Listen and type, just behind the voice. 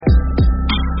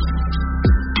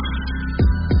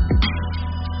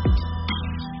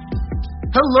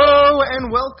Hello and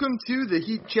welcome to the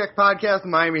Heat Check Podcast,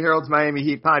 Miami Herald's Miami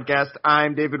Heat Podcast.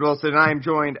 I'm David Wilson and I am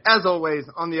joined, as always,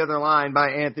 on the other line by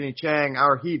Anthony Chang,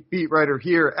 our Heat beat writer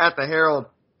here at the Herald.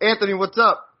 Anthony, what's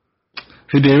up?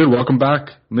 Hey David, welcome back.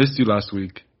 Missed you last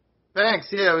week. Thanks.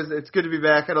 Yeah, it's good to be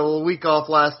back. Had a little week off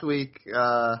last week,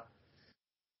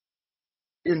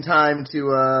 in time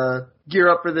to gear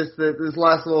up for this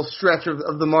last little stretch of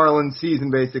the Marlins season,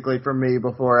 basically, for me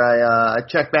before I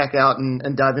check back out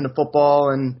and dive into football.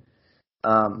 And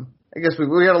I guess we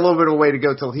got a little bit of a way to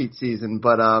go till Heat season,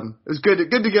 but it was good to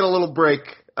get a little break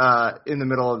in the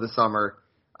middle of the summer.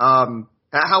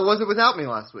 How was it without me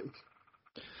last week?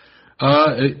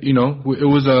 It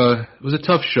was a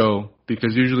tough show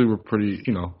because usually we're pretty,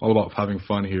 all about having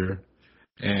fun here.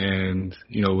 And,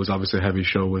 it was obviously a heavy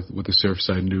show with the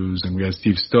Surfside News. And we had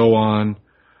Steve Stowe on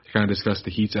to kind of discuss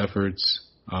the Heat's efforts.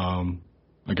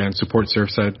 Again, Support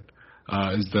Surfside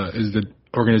is the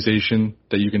organization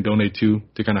that you can donate to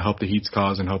kind of help the Heat's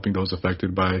cause and helping those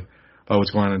affected by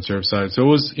what's going on in Surfside. So it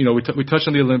was, we touched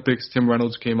on the Olympics. Tim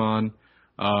Reynolds came on.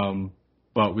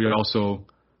 But we also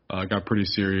got pretty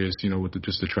serious, with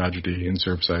just the tragedy in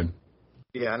Surfside.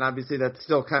 Yeah, and obviously that's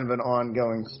still kind of an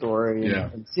ongoing story.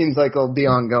 Yeah. It seems like it'll be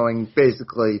ongoing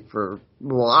basically it's going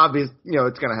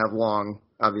to have long,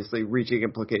 obviously, reaching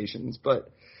implications.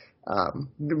 But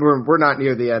we're not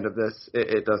near the end of this,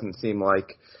 it doesn't seem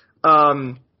like.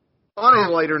 On a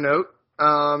lighter note,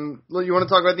 you want to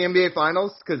talk about the NBA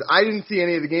Finals? Because I didn't see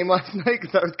any of the game last night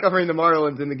because I was covering the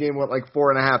Marlins in the game,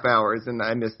 4.5 hours, and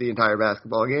I missed the entire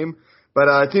basketball game. But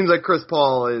it seems like Chris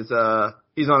Paul is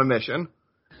he's on a mission.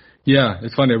 Yeah,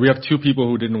 it's funny. We have two people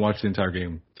who didn't watch the entire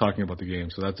game talking about the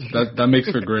game, so that makes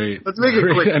for great. Let's make it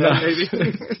quick, then,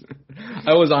 maybe.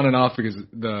 I was on and off because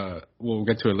we'll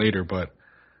get to it later, but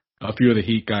a few of the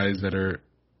Heat guys that are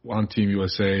on Team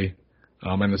USA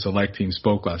and the select team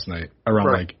spoke last night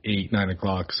around 8, 9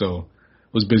 o'clock, so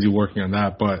was busy working on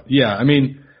that. But yeah, I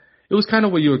mean, it was kind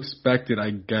of what you expected, I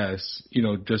guess.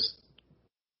 Just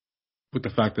with the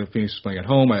fact that Phoenix was playing at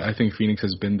home, I think Phoenix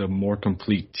has been the more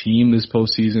complete team this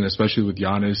postseason, especially with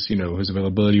Giannis. His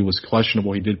availability was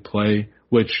questionable. He did play,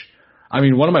 which, I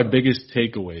mean, one of my biggest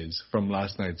takeaways from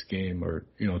last night's game or,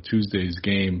 Tuesday's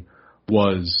game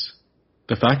was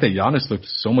the fact that Giannis looked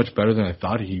so much better than I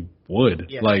thought he would.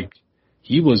 Yeah.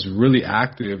 He was really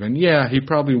active, and yeah, he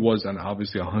probably wasn't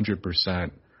obviously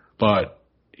 100%, but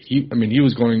he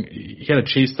had a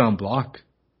chase down block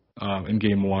in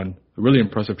game one. A really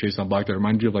impressive chase down block that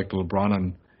reminded you of the LeBron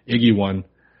on Iggy one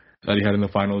that he had in the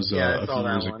finals a few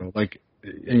years ago.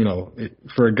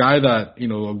 For a guy that,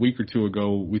 a week or two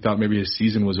ago we thought maybe his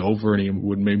season was over and he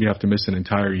would maybe have to miss an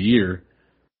entire year,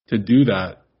 to do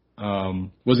that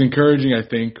was encouraging, I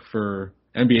think, for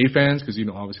NBA fans because,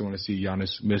 obviously want to see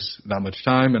Giannis miss that much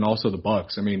time, and also the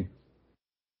Bucks. I mean,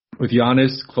 with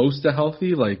Giannis close to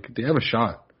healthy, they have a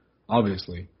shot,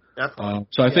 obviously.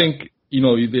 So I think,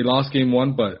 they lost game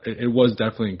one, but it was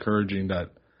definitely encouraging that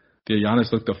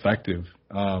Giannis looked effective.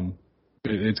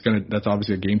 That's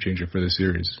obviously a game changer for this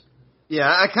series. Yeah,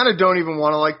 I kind of don't even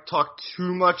want to talk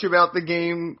too much about the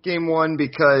game one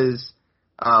because,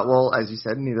 as you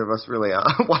said, neither of us really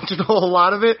watched a whole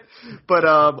lot of it. But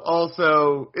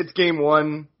also, it's game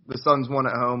one. The Suns won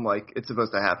at home. It's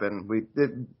supposed to happen.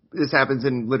 This happens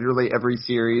in literally every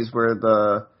series where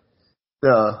the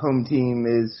home team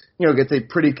gets a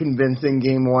pretty convincing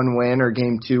game one win or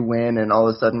game two win, and all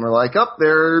of a sudden we're like,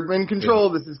 they're in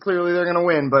control. Yeah. This is clearly they're going to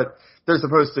win, but they're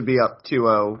supposed to be up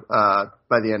 2-0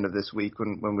 by the end of this week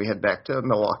when we head back to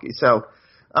Milwaukee. So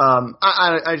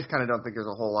I just kind of don't think there's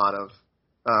a whole lot of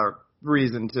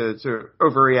reason to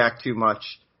overreact too much,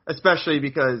 especially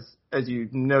because, as you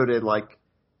noted,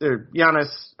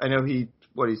 Giannis, I know he's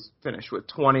finished with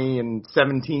 20 and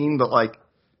 17, but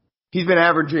he's been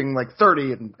averaging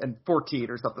 30 and 14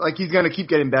 or something. He's going to keep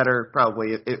getting better,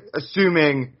 probably,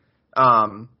 assuming,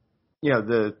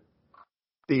 the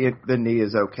knee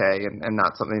is okay and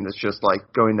not something that's just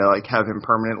going to have him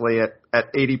permanently at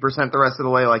 80% the rest of the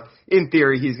way. In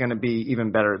theory, he's going to be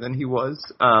even better than he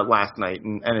was last night.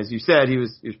 And as you said, he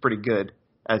was pretty good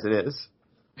as it is.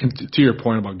 And to your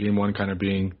point about game one kind of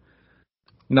being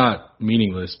not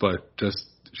meaningless, but just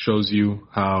shows you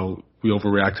how we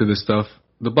overreact to this stuff.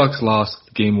 The Bucks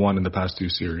lost game one in the past two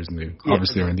series, and they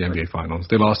obviously are in the NBA Finals.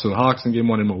 They lost to the Hawks in game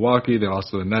one in Milwaukee. They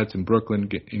lost to the Nets in Brooklyn,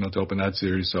 to open that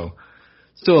series. So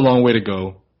still a long way to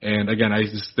go. And again, I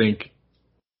just think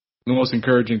the most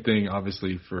encouraging thing,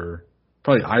 obviously, for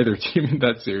probably either team in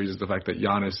that series is the fact that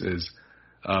Giannis is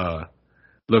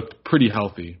looked pretty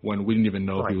healthy when we didn't even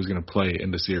know if he was going to play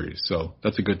in the series. So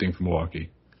that's a good thing for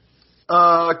Milwaukee.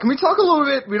 Can we talk a little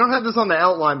bit? We don't have this on the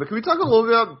outline, but can we talk a little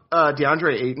bit about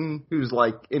DeAndre Ayton, who's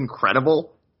like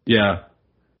incredible? Yeah,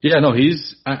 no,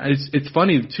 it's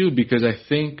funny too because I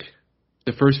think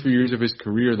the first few years of his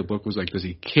career, the book was like, does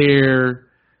he care?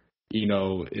 You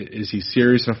know, is he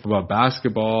serious enough about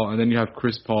basketball? And then you have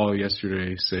Chris Paul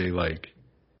yesterday say like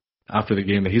after the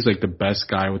game that he's like the best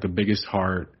guy with the biggest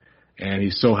heart, and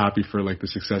he's so happy for like the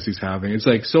success he's having. It's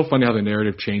like so funny how the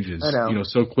narrative changes, you know,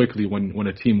 so quickly when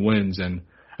a team wins. And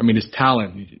I mean, his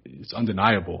talent is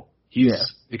undeniable. He's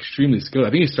extremely skilled.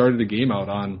 I think he started the game out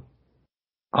on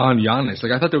Giannis.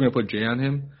 Like I thought they were going to put Jay on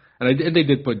him, and they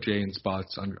did put Jay in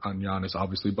spots on Giannis,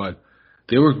 obviously, but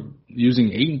they were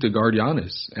using Ayton to guard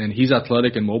Giannis, and he's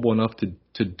athletic and mobile enough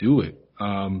to do it.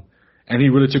 And he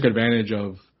really took advantage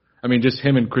of, I mean, just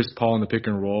him and Chris Paul in the pick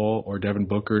and roll, or Devin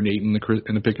Booker and Ayton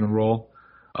in the pick and roll,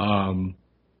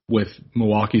 with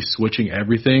Milwaukee switching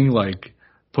everything, like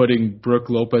putting Brook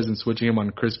Lopez and switching him on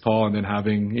Chris Paul, and then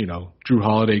having, you know, Drew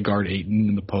Holiday guard Ayton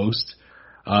in the post.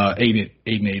 Ayton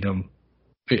ate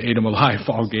him alive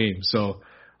all game. So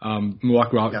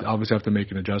Milwaukee will obviously have to make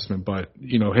an adjustment, but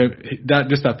you know,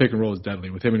 that pick and roll is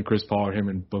deadly with him and Chris Paul or him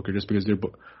and Booker, just because they're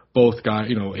both guys.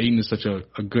 You know, Ayton is such a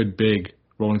good big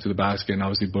rolling to the basket, and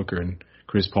obviously Booker and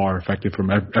Chris Paul are effective from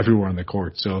everywhere on the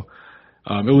court. So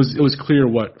it was clear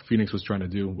what Phoenix was trying to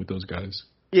do with those guys.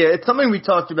 Yeah, it's something we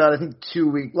talked about. I think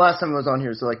last time I was on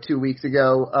here, so like 2 weeks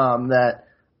ago. That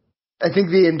I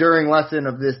think the enduring lesson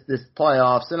of this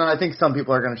playoffs, and I think some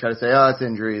people are going to try to say, oh, it's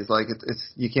injuries, like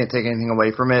it's you can't take anything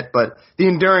away from it. But the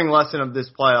enduring lesson of this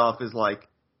playoff is like,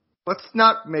 let's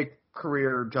not make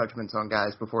career judgments on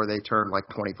guys before they turn like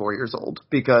 24 years old,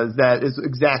 because that is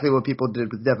exactly what people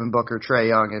did with Devin Booker, Trae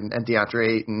Young, and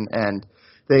DeAndre Ayton, and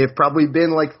they have probably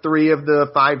been like 3 of the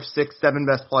 5, 6, 7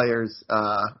 best players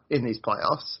in these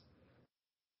playoffs.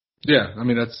 Yeah, I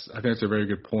mean I think that's a very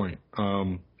good point.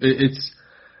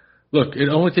 Look, it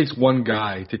only takes one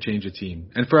guy to change a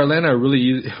team. And for Atlanta,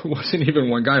 it wasn't even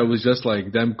one guy. It was just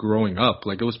like them growing up.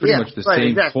 Like it was pretty much the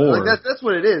same core. Like that's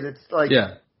what it is. It's like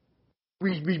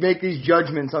we make these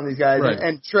judgments on these guys. Right.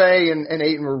 And Trae and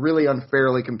Ayton were really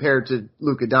unfairly compared to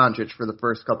Luka Doncic for the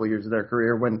first couple of years of their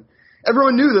career, when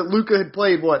everyone knew that Luka had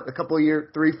played, a couple of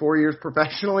years, 3-4 years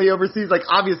professionally overseas. Like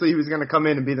obviously he was going to come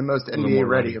in and be the most NBA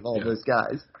ready of all those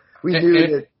guys. We knew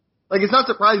that. Like, it's not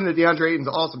surprising that DeAndre Ayton's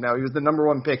awesome now. He was the number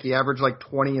 1 pick. He averaged like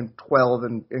 20 and 12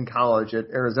 in college at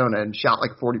Arizona and shot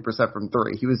like 40% from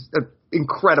 3. He was an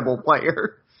incredible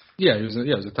player. Yeah, he was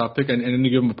a top pick. And then you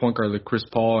give him a point guard like Chris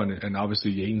Paul and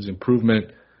obviously Ayton's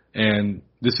improvement. And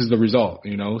this is the result,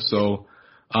 you know? So,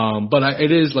 but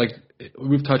it is like,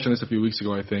 we've touched on this a few weeks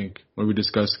ago, I think, when we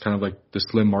discussed kind of like the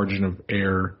slim margin of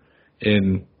error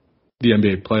in the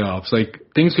NBA playoffs. Like,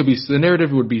 the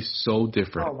narrative would be so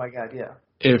different. Oh my God, yeah.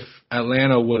 If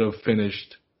Atlanta would have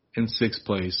finished in 6th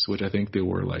place, which I think they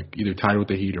were like either tied with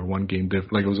the Heat or 1 game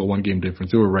difference, like it was a 1 game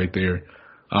difference. They were right there.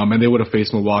 And they would have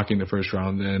faced Milwaukee in the first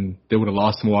round, then they would have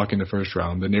lost Milwaukee in the first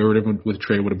round. The narrative with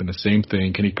Trae would have been the same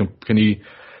thing. Can he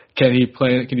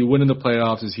win in the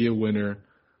playoffs? Is he a winner?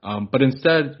 But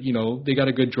instead, you know, they got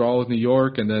a good draw with New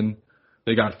York, and then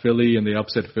they got Philly and they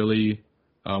upset Philly,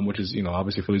 which is, you know,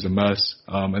 obviously Philly's a mess.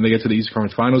 And they get to the East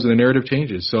Conference Finals and the narrative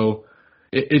changes. So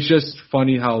it's just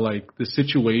funny how, like, the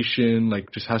situation,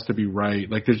 like, just has to be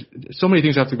right. Like, there's so many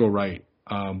things have to go right.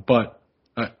 But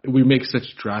we make such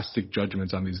drastic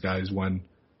judgments on these guys when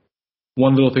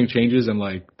one little thing changes and,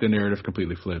 like, the narrative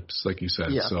completely flips, like you said.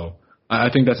 Yeah. So I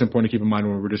think that's important to keep in mind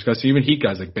when we're discussing even Heat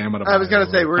guys like Bam Adebayo. I was going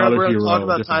to say, we're going to talk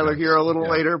about Tyler Hero a little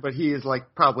later, but he is,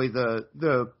 like, probably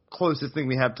the closest thing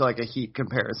we have to, like, a Heat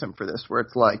comparison for this, where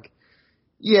it's like,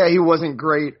 yeah, he wasn't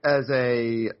great as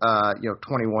a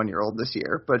 21-year-old this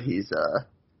year, but he's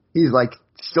like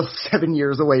still 7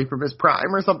 years away from his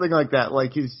prime or something like that.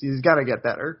 Like he's got to get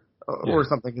better, or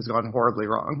something has gone horribly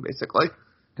wrong, basically.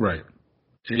 Right.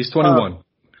 He's 21.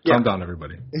 Calm down,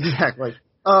 everybody. Exactly.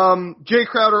 Jay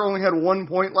Crowder only had 1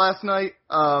 point last night,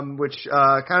 which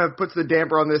kind of puts the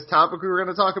damper on this topic we were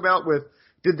going to talk about with,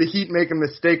 did the Heat make a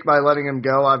mistake by letting him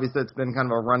go? Obviously, it's been kind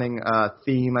of a running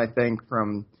theme, I think,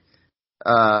 from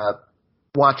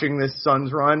watching this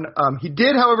Suns run. He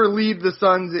did, however, lead the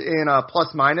Suns in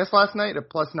plus-minus last night at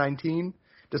plus 19,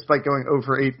 despite going 0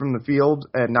 for 8 from the field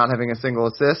and not having a single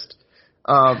assist.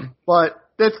 But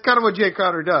that's kind of what Jay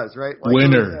Crowder does, right? Like,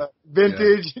 winner.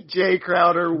 Vintage Jay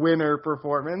Crowder winner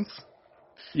performance.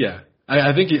 Yeah.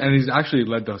 I think he's actually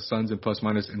led the Suns in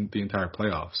plus-minus in the entire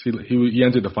playoffs. He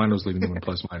entered the finals leading them in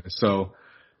plus-minus. So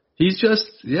he's just,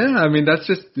 I mean, that's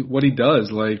just what he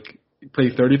does. Like, he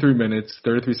played 33 minutes,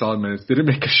 33 solid minutes, didn't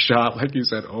make a shot, like you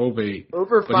said, 0 of 8.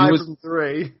 Over 5 from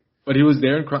 3. But he was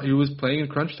there and he was playing in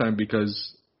crunch time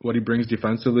because what he brings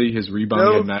defensively, his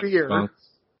rebounding, No fear.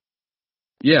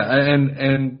 Yeah,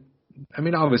 and I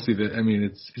mean, obviously,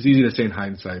 it's easy to say in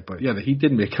hindsight, but yeah, the Heat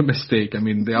did make a mistake. I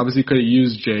mean, they obviously could have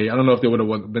used Jay. I don't know if they would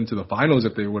have been to the finals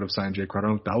if they would have signed Jay Crowder. I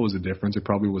don't know if that was a difference. It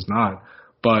probably was not.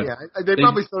 But yeah, they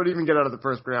probably still didn't even get out of the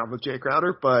first round with Jay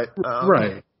Crowder, but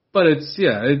right. But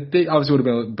they obviously would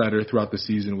have been better throughout the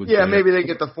season with Jay. Maybe they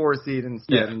get the 4 seed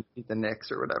instead and beat the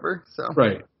Knicks or whatever. So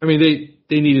right. I mean,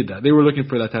 they needed that. They were looking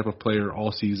for that type of player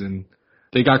all season.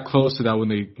 They got close to that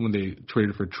when they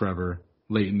traded for Trevor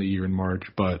late in the year in March,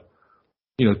 but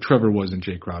Trevor wasn't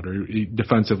Jay Crowder.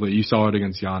 Defensively, you saw it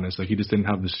against Giannis. Like, he just didn't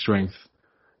have the strength.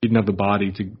 He didn't have the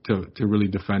body to really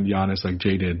defend Giannis like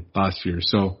Jay did last year.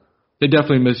 So they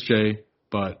definitely missed Jay,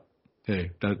 but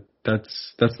hey,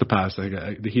 that's the past.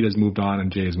 The Heat has moved on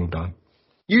and Jay has moved on.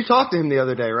 You talked to him the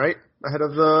other day, right? Ahead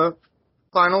of the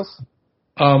finals?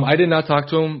 I did not talk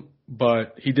to him,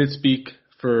 but he did speak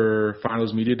for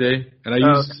Finals Media Day, and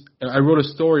I wrote a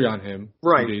story on him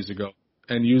 2 days ago.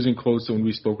 And using quotes when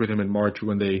we spoke with him in March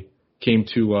when they came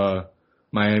to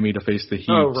Miami to face the Heat.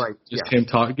 Oh, right. Just him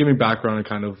giving background on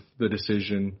kind of the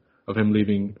decision of him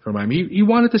leaving for Miami. He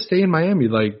wanted to stay in Miami.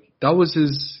 Like, that was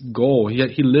his goal.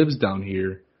 He lives down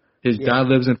here. His dad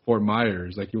lives in Fort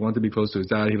Myers. Like, he wanted to be close to his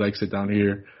dad. He likes it down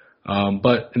here.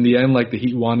 But in the end, like, the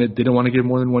Heat didn't want to give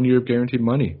more than 1 year of guaranteed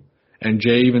money. And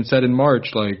Jay even said in March,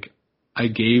 like, I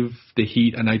gave the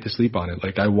Heat a night to sleep on it.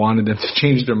 Like, I wanted them to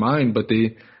change their mind, but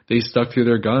they stuck to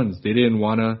their guns. They didn't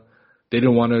want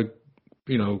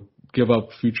to, give up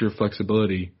future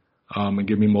flexibility and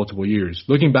give me multiple years.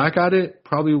 Looking back at it,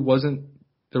 probably wasn't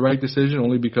the right decision,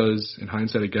 only because in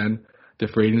hindsight, again, the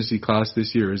free agency class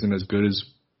this year isn't as good as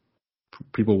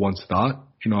people once thought.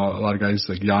 A lot of guys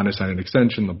like Giannis signed an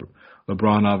extension,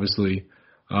 LeBron obviously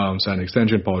signed an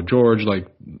extension, Paul George. Like,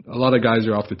 a lot of guys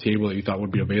are off the table that you thought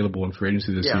would be available in free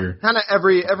agency this year. Kind of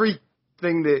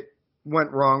everything that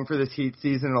went wrong for this Heat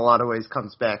season in a lot of ways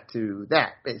comes back to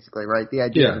that, basically, right? The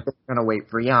idea that they're going to wait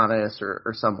for Giannis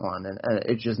or someone, and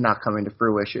it's just not coming to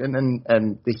fruition,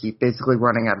 and the Heat basically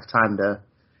running out of time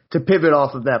to pivot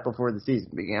off of that before the season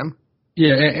began.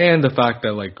 Yeah, and the fact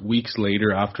that, like, weeks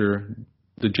later after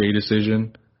the Jay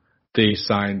decision, they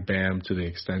signed Bam to the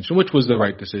extension, which was the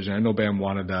right decision. I know Bam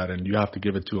wanted that, and you have to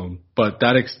give it to him. But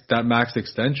that max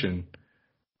extension,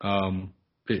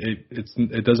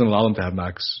 it doesn't allow them to have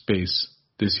max space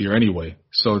this year anyway.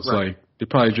 So it's like they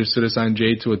probably just should have signed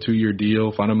Jay to a 2-year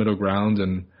deal, found a middle ground,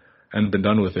 and been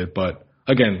done with it. But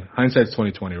again, hindsight's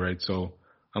 2020, right? So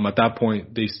at that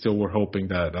point, they still were hoping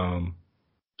that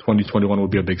 2021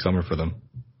 would be a big summer for them.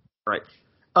 Right.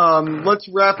 Let's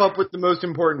wrap up with the most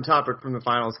important topic from the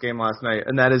finals game last night,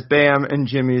 and that is Bam and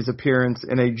Jimmy's appearance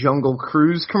in a Jungle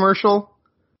Cruise commercial.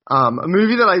 A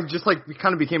movie that I just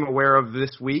kind of became aware of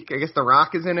this week. I guess The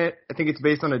Rock is in it. I think it's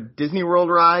based on a Disney World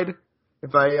ride,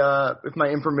 if my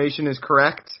information is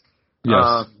correct.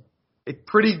 Yes. It's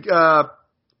pretty kind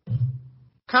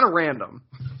of random.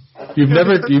 You've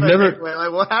never.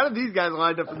 Well, how did these guys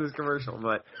line up in this commercial?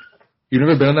 But you've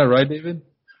never been on that ride, David?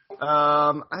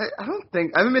 I don't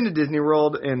think I haven't been to Disney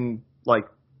World in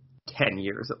 10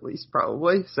 years at least,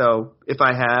 probably. So if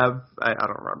I have, I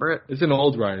don't remember it. It's an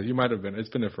old ride. You might have been. It's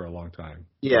been there for a long time.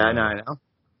 Yeah, I know.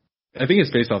 I think it's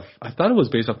based off. I thought it was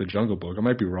based off the Jungle Book. I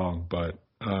might be wrong, but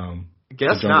I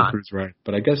guess the Jungle Cruise, right?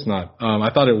 But I guess not. I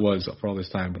thought it was for all this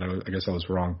time, but I guess I was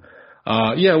wrong.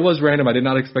 Yeah, it was random. I did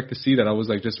not expect to see that. I was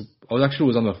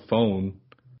on the phone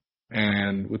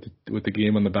and with the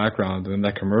game on the background, and then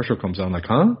that commercial comes on. I'm like,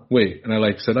 huh? Wait, and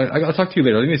I said, I'll talk to you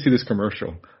later. I didn't see this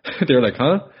commercial. They were like,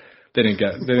 huh? They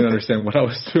didn't understand what I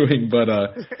was doing, but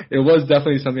it was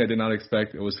definitely something I did not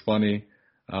expect. It was funny.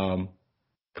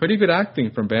 Pretty good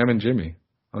acting from Bam and Jimmy.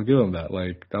 I'll give them that.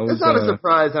 That was. It's not a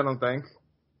surprise, I don't think.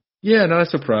 Yeah, not a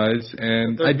surprise,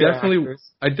 and I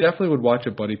definitely would watch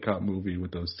a buddy cop movie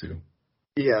with those two.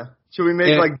 Yeah, should we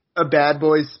make a Bad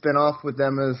Boys spinoff with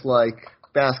them as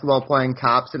basketball playing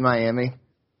cops in Miami?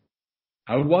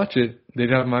 I would watch it.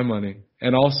 They'd have my money,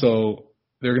 and also.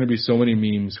 There are going to be so many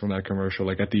memes from that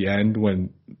commercial. At the end when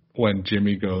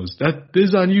Jimmy goes, "This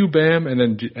is on you, Bam," and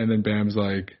then Bam's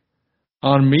like,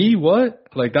 "On me? What?"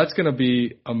 That's going to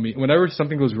be a meme. Whenever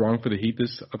something goes wrong for the Heat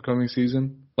this upcoming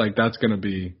season, that's going to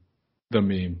be the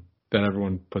meme that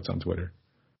everyone puts on Twitter.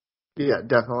 Yeah,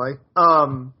 definitely.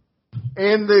 And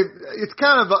it's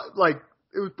kind of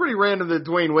it was pretty random that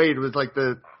Dwayne Wade was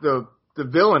the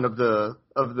villain of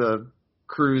the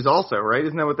Cruise also, right?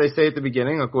 Isn't that what they say at the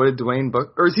beginning? What did Dwayne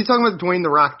book? Or is he talking about Dwayne "The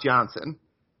Rock" Johnson?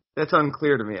 That's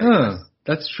unclear to me, I guess.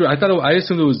 That's true. I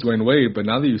assumed it was Dwayne Wade, but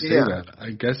now that you say that,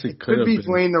 I guess it could be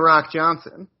Dwayne "The Rock"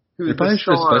 Johnson. Who They is probably the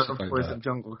should have star, of specified course, that. of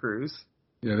Jungle Cruise.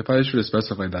 Yeah, they probably should have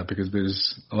specified that because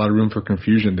there's a lot of room for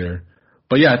confusion there.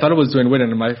 But yeah, I thought it was Dwayne Wade,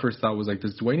 and my first thought was like,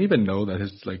 does Dwayne even know that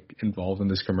he's like involved in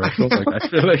this commercial? Like, I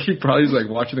feel like he probably is like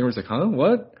watching the commercial, like, huh,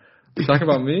 what? You talking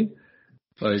about me?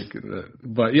 Like,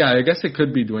 but yeah, I guess it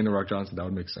could be Dwayne The Rock Johnson. That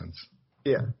would make sense.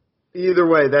 Yeah. Either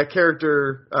way, that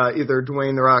character, either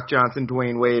Dwayne The Rock Johnson,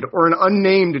 Dwayne Wade, or an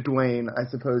unnamed Dwayne, I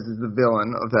suppose, is the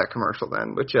villain of that commercial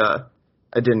then, which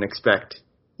I didn't expect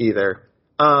either.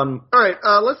 All right,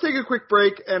 let's take a quick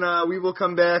break, and we will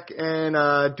come back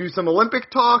and do some Olympic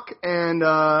talk and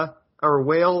our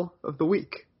whale of the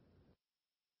week.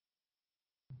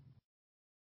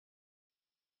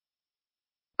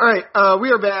 All right,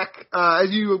 we are back.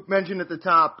 As you mentioned at the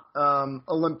top,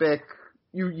 Olympic.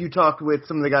 You talked with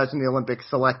some of the guys from the Olympic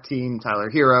select team, Tyler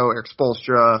Hero, Eric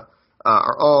Spoelstra,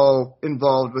 are all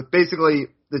involved with basically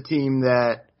the team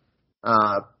that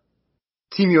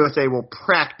Team USA will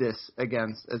practice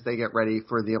against as they get ready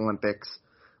for the Olympics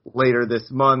later this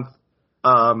month.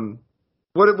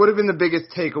 What have been the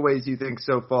biggest takeaways you think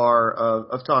so far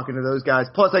of talking to those guys?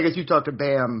 Plus, I guess you talked to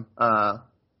Bam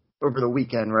over the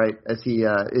weekend, right? As he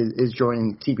is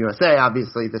joining Team USA,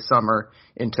 obviously this summer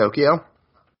in Tokyo.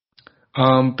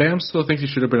 Bam still thinks he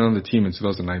should have been on the team in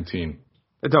 2019.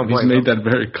 Don't blame He's made him. that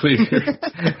very clear.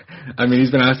 I mean,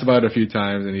 he's been asked about it a few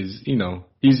times, and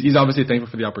he's obviously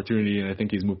thankful for the opportunity, and I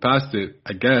think he's moved past it,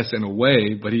 I guess, in a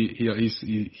way. But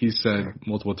he said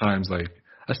multiple times, like,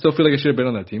 I still feel like I should have been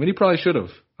on that team, and he probably should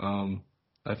have.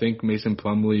 I think Mason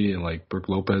Plumlee and like Brooke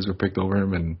Lopez were picked over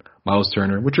him, and Miles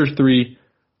Turner, which are three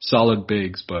solid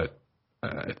bigs, but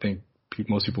I think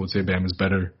most people would say Bam is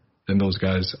better than those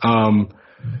guys.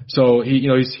 So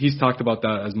he's talked about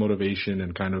that as motivation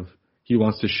and kind of. He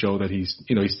wants to show that he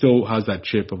still has that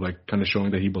chip of like kind of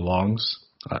showing that he belongs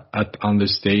on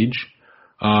this stage.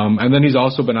 And then he's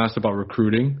also been asked about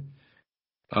recruiting,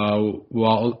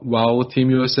 while with Team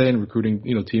USA and recruiting,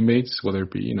 teammates, whether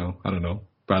it be, I don't know,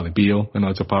 Bradley Beal. I know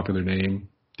it's a popular name.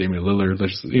 Damian Lillard.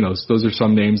 Those are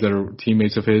some names that are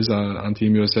teammates of his on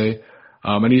Team USA.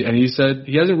 And he said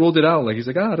he hasn't ruled it out. Like, he's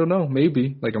like, I don't know,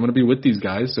 maybe. Like, I'm going to be with these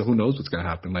guys, so who knows what's going to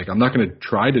happen. Like, I'm not going to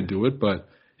try to do it, but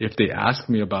if they ask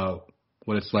me about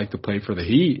what it's like to play for the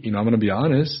Heat, I'm going to be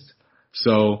honest.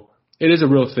 So it is a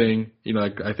real thing.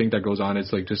 Like, I think that goes on.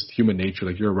 It's like just human nature.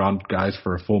 Like, you're around guys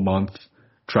for a full month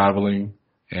traveling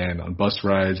and on bus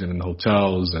rides and in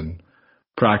hotels and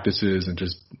practices and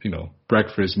just,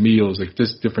 breakfast, meals, like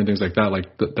just different things like that.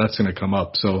 Like that's going to come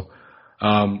up. So,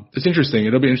 it's interesting.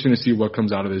 It'll be interesting to see what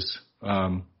comes out of this,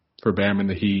 for Bam and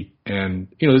the Heat. And,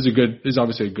 this is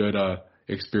obviously a good,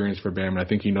 experience for Bam. And I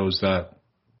think he knows that.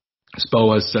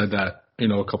 Spo has said that,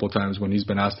 a couple of times when he's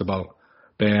been asked about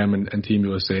Bam and Team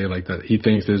USA, like that he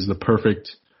thinks this is the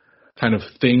perfect kind of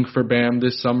thing for Bam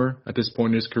this summer at this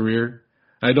point in his career.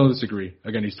 And I don't disagree.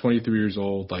 Again, he's 23 years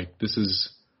old. Like, this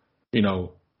is,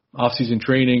 off-season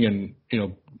training and,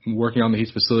 working on the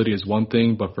Heat's facility is one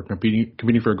thing, but for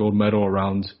competing for a gold medal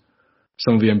around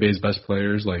some of the NBA's best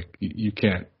players, like you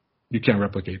can't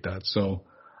replicate that. So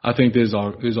I think there's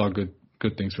all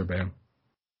good things for Bam.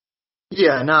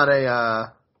 Yeah,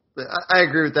 I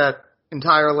agree with that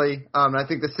entirely. I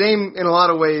think the same in a lot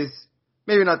of ways,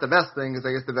 maybe not the best thing, because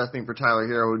I guess the best thing for Tyler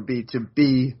Hero would be to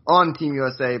be on Team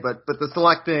USA, but the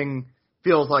selecting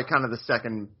feels like kind of the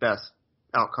second best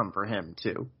outcome for him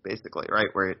too, basically, right?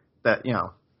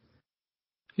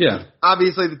 Yeah.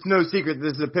 Obviously, it's no secret that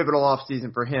this is a pivotal off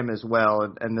season for him as well,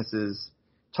 and it's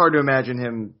hard to imagine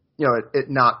him, it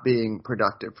not being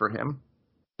productive for him.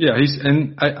 Yeah,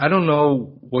 I don't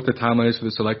know what the timeline is for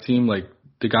the select team. Like,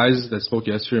 the guys that spoke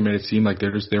yesterday made it seem like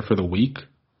they're just there for the week.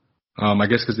 I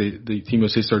guess because the Team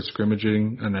USA starts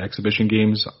scrimmaging and exhibition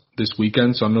games this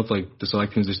weekend, so I don't know if like the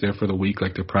select team's just there for the week,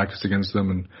 like to practice against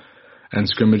them and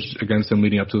scrimmage against them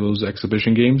leading up to those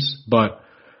exhibition games. But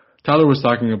Tyler was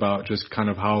talking about just kind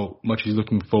of how much he's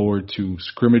looking forward to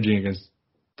scrimmaging against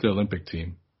the Olympic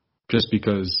team, just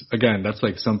because, again, that's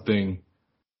like something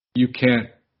you can't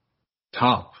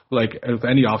top. Like, with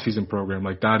any offseason program,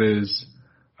 like that is,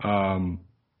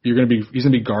 he's gonna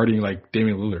be guarding like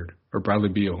Damian Lillard or Bradley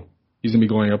Beal. He's gonna be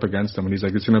going up against them, and he's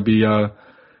like, it's gonna be a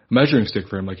measuring stick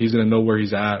for him. Like, he's gonna know where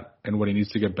he's at and what he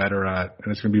needs to get better at,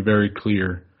 and it's gonna be very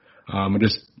clear. And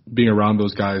just being around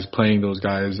those guys, playing those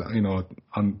guys,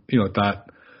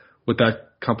 with that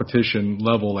competition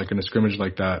level, like in a scrimmage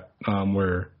like that,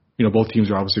 where both teams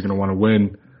are obviously gonna want to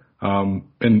win. In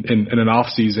an off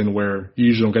season where you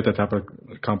usually don't get that type of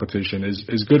competition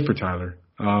is good for Tyler.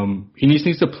 He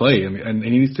needs to play and he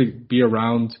needs to be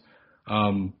around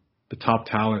the top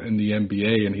talent in the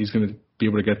NBA, and he's going to be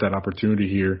able to get that opportunity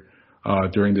here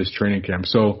during this training camp.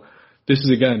 So this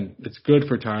is, again, it's good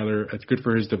for Tyler. It's good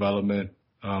for his development.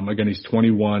 Again, he's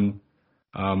 21.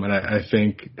 And I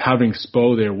think having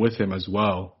Spo there with him as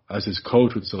well as his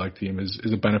coach with the select team is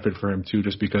a benefit for him too,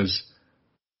 just because,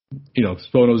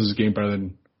 Spo knows his game better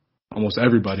than almost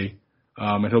everybody.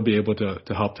 And he'll be able to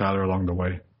help Tyler along the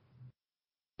way.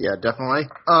 Yeah, definitely.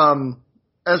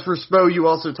 As for Spo, you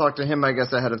also talked to him, I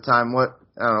guess, ahead of time. What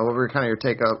were kind of your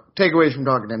takeaways from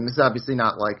talking to him? This is obviously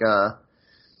not like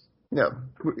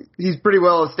he's pretty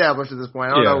well established at this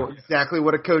point. I don't know exactly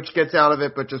what a coach gets out of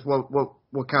it, but just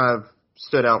what kind of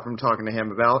stood out from talking to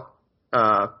him about,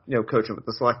 coaching with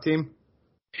the select team.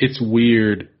 It's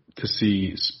weird to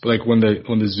see, like, when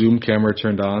the Zoom camera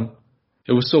turned on,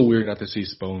 it was so weird not to see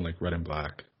Spo in, like, red and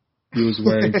black. He was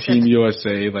wearing Team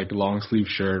USA, like, long sleeve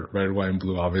shirt, red, white, and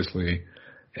blue, obviously.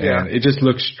 And it just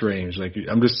looked strange. Like,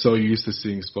 I'm just so used to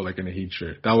seeing Spo, like, in a Heat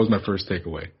shirt. That was my first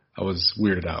takeaway. I was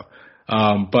weirded out.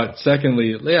 But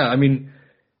secondly,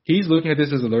 he's looking at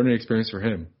this as a learning experience for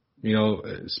him.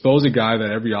 Spo's a guy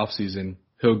that every offseason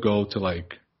he'll go to,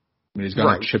 he's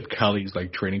gone to Chip Kelly's,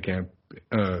 training camp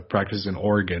practices in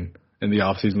Oregon in the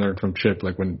offseason, learned from Chip,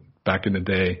 when back in the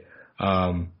day.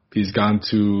 He's gone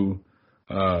to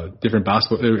different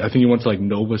basketball. I think he went to,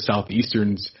 Nova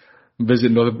Southeastern's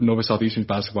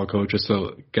basketball coach just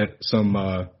to get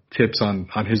some tips on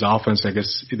his offense. I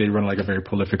guess they run, a very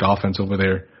prolific offense over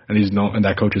there, and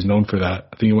that coach is known for that.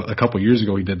 I think a couple of years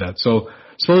ago he did that. So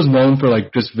Spo's known for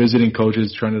just visiting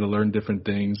coaches, trying to learn different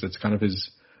things. That's kind of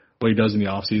what he does in the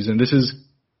off season. This is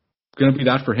going to be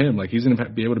that for him. He's going to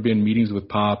be able to be in meetings with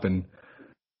Pop and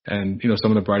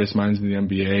some of the brightest minds in the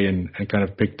NBA and kind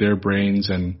of pick their brains.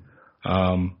 And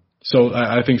so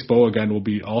I think Spo again will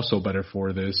be also better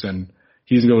for this, and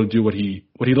he's going to do what he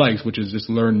likes, which is just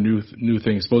learn new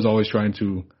things. Spo's always trying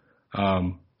to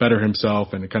better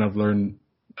himself and kind of learn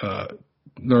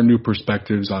new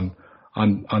perspectives on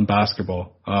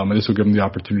basketball, and this will give him the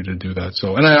opportunity to do that.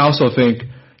 So, and I also think,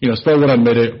 Spo would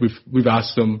admit it. We've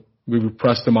asked him, we've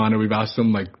pressed him on it. We've asked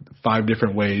him 5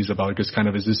 different ways about just kind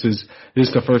of, is this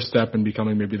the first step in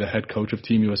becoming maybe the head coach of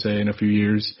Team USA in a few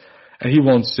years? And he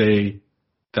won't say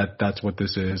that that's what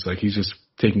this is. He's just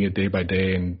taking it day by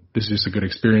day, and this is just a good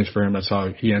experience for him. That's how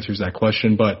he answers that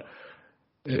question. But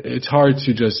it's hard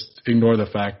to just ignore the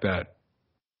fact that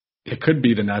it could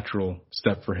be the natural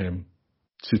step for him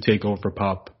to take over for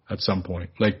Pop at some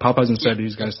point. Pop hasn't said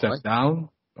he's going to step down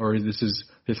or this is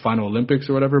his final Olympics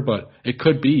or whatever, but it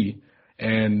could be.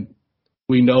 And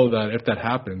we know that if that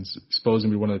happens, Spo's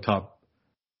going to be one of the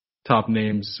top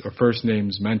names or first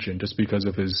names mentioned, just because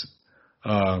of his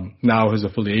now his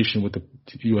affiliation with the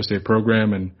USA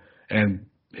program and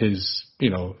his,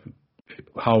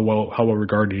 how well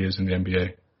regarded he is in the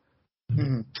NBA.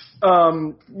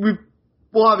 Mm-hmm.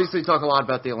 We'll obviously talk a lot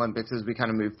about the Olympics as we kind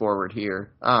of move forward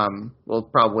here. We'll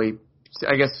probably,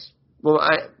 I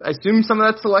assume some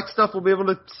of that select stuff we'll be able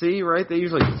to see, right? They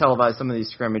usually televise some of these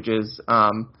scrimmages.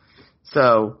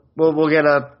 So we'll get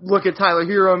a look at Tyler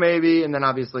Hero maybe, and then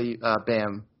obviously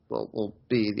Bam will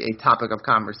be a topic of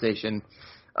conversation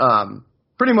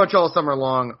pretty much all summer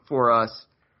long for us.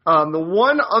 The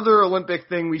one other Olympic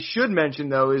thing we should mention,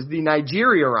 though, is the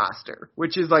Nigeria roster,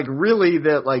 which is really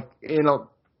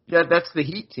that's the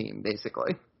Heat team,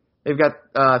 basically. They've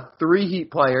got 3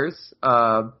 Heat players,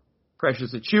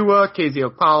 Precious Achiuwa, KZ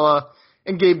Okpala,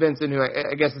 and Gabe Vincent, who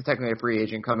I guess is technically a free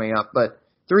agent coming up. But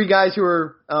 3 guys who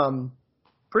are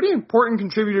pretty important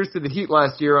contributors to the Heat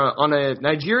last year on a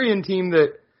Nigerian team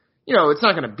that, it's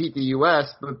not going to beat the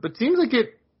U.S., but seems like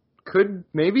it could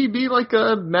maybe be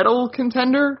a medal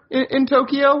contender in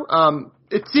Tokyo.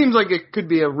 It seems like it could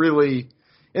be a really,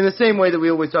 in the same way that we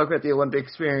always talk about the Olympic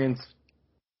experience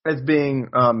as being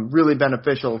really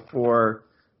beneficial for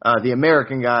the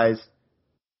American guys.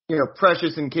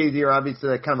 Precious and KZ are obviously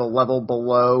kind of a level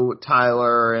below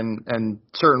Tyler and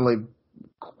certainly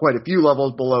quite a few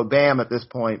levels below Bam at this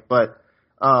point. But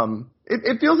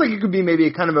it feels like it could be maybe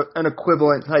a kind of an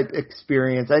equivalent type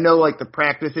experience. I know the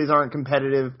practices aren't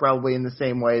competitive probably in the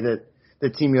same way that the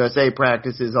Team USA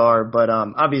practices are, but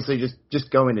obviously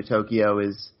just going to Tokyo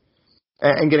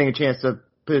and getting a chance to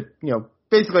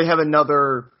basically have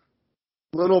another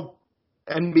little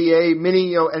NBA,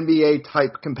 mini, NBA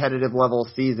type competitive level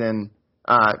season,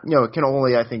 it can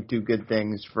only, I think, do good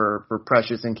things for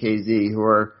Precious and KZ, who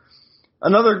are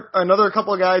another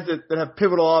couple of guys that have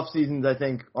pivotal off seasons, I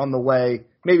think, on the way.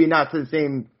 Maybe not to the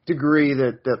same degree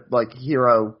that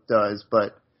Hero does,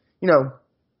 but,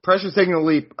 Precious taking a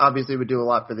leap obviously would do a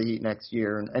lot for the Heat next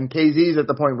year. And KZ's at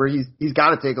the point where he's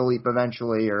got to take a leap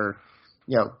eventually, or,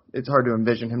 it's hard to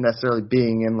envision him necessarily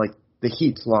being in the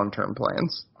Heat's long-term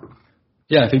plans.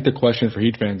 Yeah, I think the question for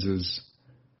Heat fans is,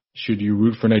 should you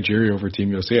root for Nigeria over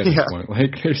Team USA at this point?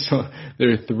 Like,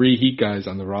 there are 3 Heat guys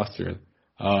on the roster.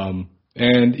 And,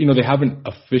 they haven't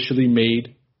officially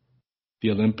made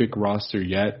the Olympic roster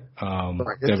yet.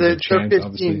 It's a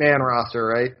 15-man roster,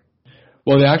 right?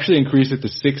 Well, they actually increased it to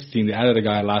 16. They added a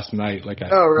guy last night, like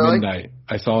at midnight.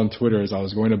 I saw on Twitter as I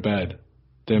was going to bed,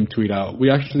 them tweet out,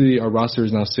 our roster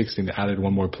is now 16. They added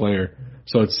one more player.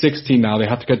 So it's 16 now. They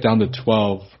have to get down to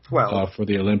 12. For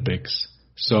the Olympics.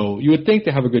 So you would think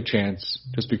they have a good chance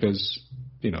just because,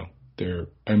 they're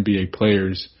NBA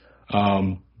players.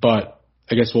 But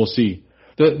I guess we'll see.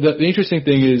 The interesting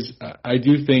thing is I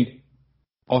do think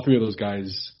all 3 of those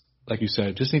guys, like you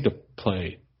said, just need to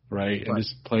play, right? And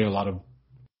just play a lot of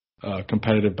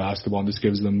competitive basketball, and this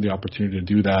gives them the opportunity to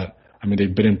do that. I mean,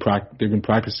 they've been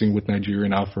practicing with Nigeria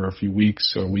now for a few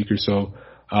weeks or a week or so.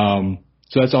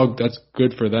 So that's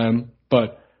good for them.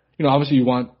 But, obviously you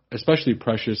want, especially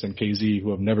Precious and KZ,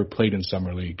 who have never played in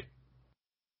Summer League,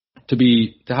 to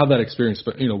have that experience,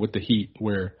 but, with the Heat,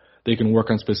 where they can work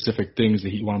on specific things the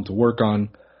Heat want them to work on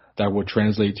that would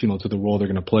translate, to the role they're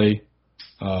going to play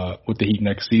with the Heat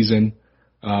next season.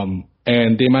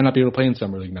 And they might not be able to play in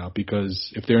Summer League now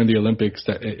because if they're in the Olympics,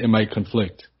 that it might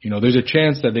conflict. There's a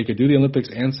chance that they could do the Olympics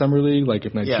and Summer League. Like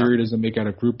if Nigeria doesn't make out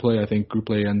of group play, I think group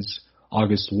play ends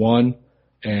August 1,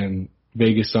 and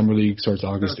Vegas Summer League starts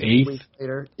August 8th. A week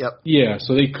later. Yep. Yeah,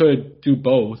 so they could do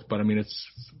both, but I mean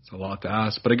it's a lot to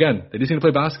ask. But again, they just need to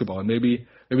play basketball, and maybe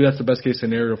that's the best case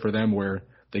scenario for them, where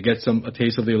they get a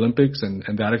taste of the Olympics and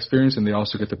that experience, and they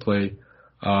also get to play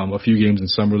a few games in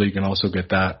Summer League and also get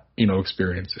that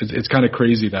experience. It's kind of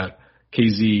crazy that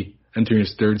KZ entering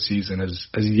his 3rd season has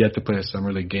yet to play a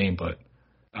Summer League game, but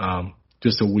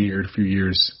just a weird few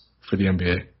years for the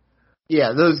NBA.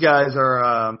 Yeah, those guys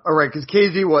are all right, because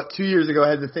KZ, 2 years ago,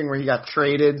 had the thing where he got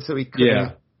traded, so he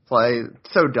couldn't play.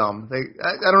 So dumb.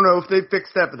 I don't know if they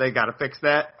fixed that, but they got to fix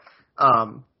that.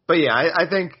 But yeah, I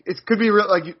think it could be real.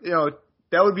 Like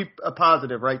that would be a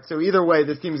positive, right? So either way,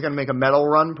 this team is going to make a medal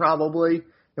run probably,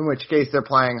 in which case they're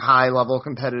playing high level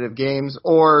competitive games,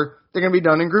 or they're going to be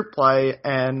done in group play.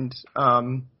 And I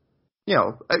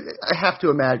have to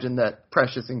imagine that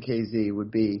Precious and KZ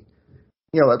would be,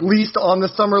 at least on the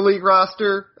Summer League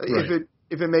roster, right,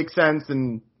 if it makes sense.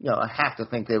 And, I have to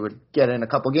think they would get in a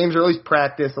couple games, or at least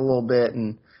practice a little bit.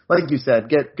 And like you said,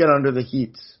 get under the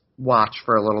Heat's watch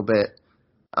for a little bit.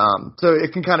 So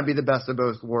it can kind of be the best of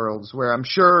both worlds, where I'm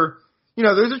sure,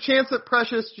 there's a chance that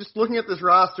Precious, just looking at this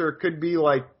roster, could be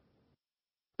like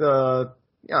I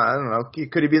don't know,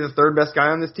 could he be the 3rd best guy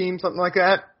on this team, something like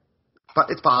that?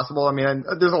 But it's possible. I mean,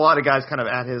 there's a lot of guys kind of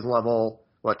at his level.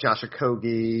 Josh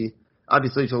Okogie,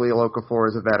 obviously Jahlil Okafor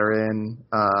is a veteran.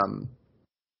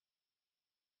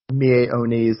 Mie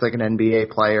Oni is like an NBA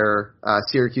player.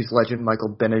 Syracuse legend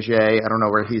Michael Beneje, I don't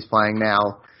know where he's playing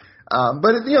now.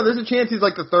 But there's a chance he's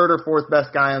like the 3rd or 4th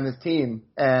best guy on this team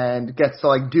and gets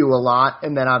to do a lot.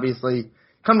 And then obviously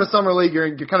come to Summer League,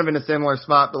 you're kind of in a similar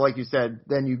spot. But like you said,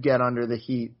 then you get under the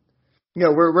Heat.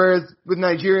 Whereas with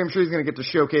Nigeria, I'm sure he's going to get to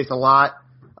showcase a lot.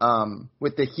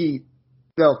 With the Heat,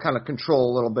 they'll kind of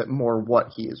control a little bit more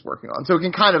what he is working on. So it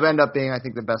can kind of end up being, I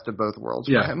think, the best of both worlds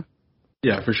for him.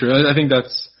 Yeah, for sure. I think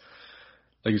that's,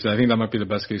 like you said, I think that might be the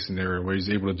best case scenario where he's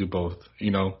able to do both,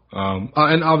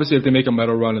 And obviously if they make a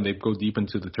medal run and they go deep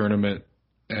into the tournament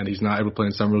and he's not able to play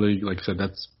in Summer League, like I said,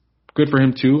 that's good for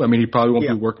him too. I mean, he probably won't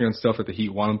be working on stuff that the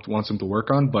Heat wants him to work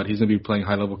on, but he's going to be playing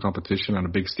high-level competition on a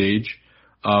big stage.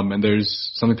 And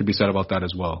there's something to be said about that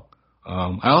as well.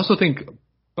 I also think,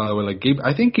 by the way,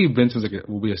 I think Gabe Vincent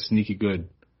will be a sneaky good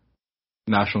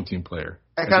national team player.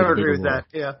 I kind of agree with that,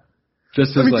 yeah.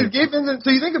 Just as Gabe Vincent, so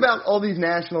you think about all these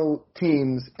national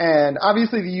teams, and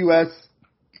obviously the U.S.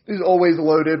 is always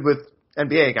loaded with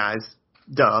NBA guys,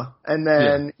 duh. And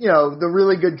then, the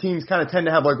really good teams kind of tend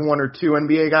to have 1 or 2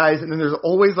 NBA guys, and then there's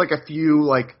always a few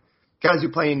guys who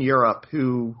play in Europe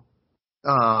who,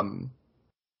 I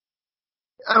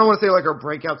don't want to say are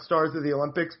breakout stars of the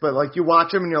Olympics, but you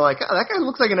watch him and you're like, oh, that guy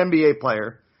looks like an NBA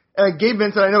player. And Gabe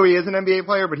Vincent, I know he is an NBA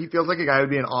player, but he feels like a guy who would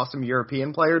be an awesome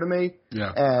European player to me. Yeah.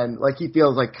 And he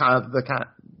feels like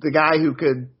the guy who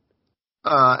could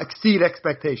exceed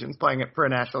expectations playing it for a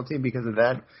national team because of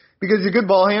that. Because he's a good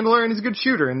ball handler and he's a good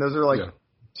shooter, and those are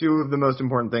 2 of the most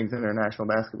important things in international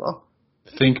basketball.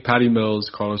 Think Patty Mills,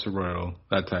 Carlos Arroyo,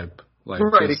 that type.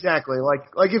 Exactly.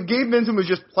 If Gabe Vincent was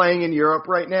just playing in Europe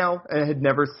right now and had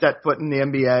never set foot in the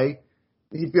NBA,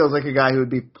 he feels like a guy who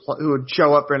would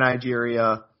show up for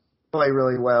Nigeria, play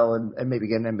really well, and maybe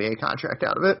get an NBA contract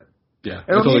out of it. Yeah,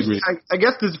 I totally agree. I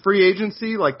guess this free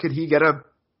agency, could he get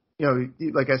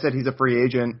like I said, he's a free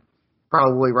agent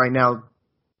probably right now.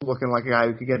 looking like a guy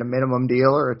who could get a minimum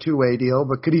deal or a two-way deal,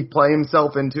 but could he play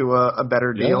himself into a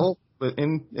better deal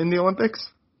in the Olympics?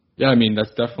 Yeah, I mean, that's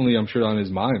definitely, I'm sure, on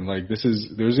his mind. Like, there's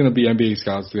going to be NBA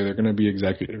scouts there. They're going to be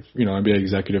NBA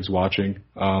executives watching.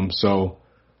 So,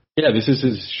 yeah, this is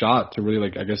his shot to really,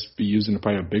 like, I guess, be used in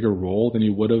probably a bigger role than he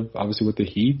would have, obviously, with the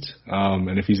Heat.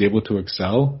 And if he's able to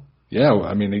excel, yeah,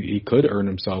 I mean, he could earn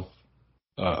himself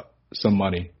some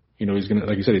money. You know, he's going to,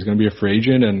 like you said, he's going to be a free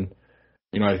agent, and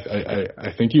you know,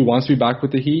 I think he wants to be back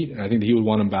with the Heat, and I think the Heat would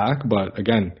want him back. But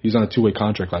again, he's on a two-way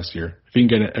contract last year. If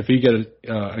he get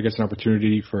an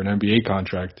opportunity for an NBA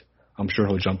contract, I'm sure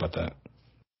he'll jump at that.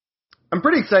 I'm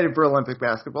pretty excited for Olympic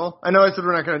basketball. I know I said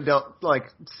we're not going to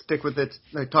stick with it,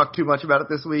 talk too much about it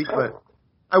this week, but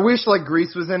I wish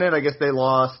Greece was in it. I guess they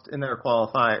lost in their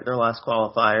last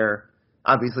qualifier.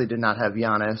 Obviously, did not have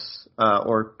Giannis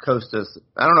or Kostas.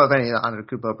 I don't know if any of the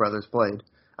Antetokounmpo brothers played.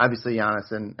 Obviously,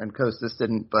 Giannis and Kostas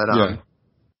didn't, but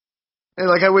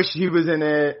I wish he was in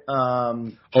it.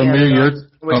 Amir Yurt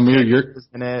was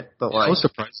in it, but that was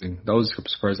surprising. That was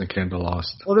surprising. Canada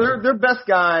lost. Well, their best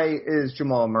guy is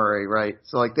Jamal Murray, right?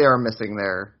 So they are missing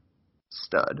their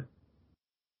stud.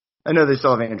 I know they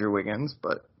still have Andrew Wiggins,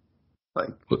 but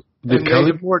they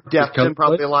have more depth than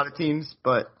probably a lot of teams,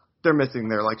 but they're missing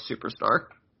their superstar.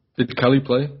 Did Kelly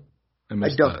play? I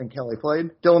don't think Kelly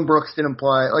played. Dylan Brooks didn't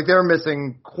play. They're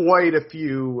missing quite a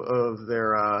few of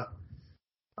their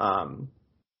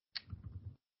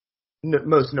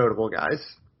most notable guys.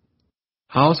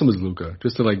 How awesome is Luka?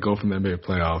 Just to go from the NBA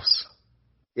playoffs.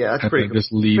 Yeah, that's pretty cool.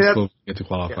 Just leave Slovenia to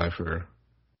qualify for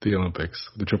the Olympics,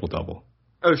 the triple-double.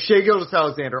 Oh, Shai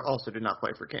Gilgeous-Alexander also did not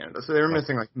play for Canada, so they were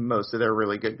missing most of their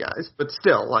really good guys. But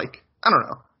still, I don't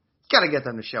know. Got to get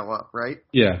them to show up, right?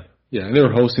 Yeah. Yeah, and they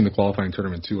were hosting the qualifying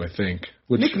tournament too, I think.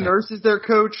 Nick Nurse is their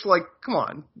coach. Come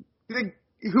on.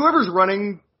 Whoever's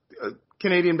running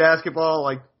Canadian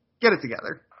basketball, get it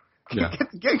together. Yeah.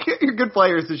 Get your good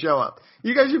players to show up.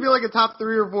 You guys should be a top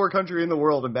 3 or 4 country in the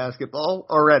world in basketball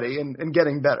already and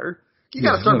getting better. You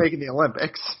got to start making the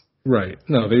Olympics. Right.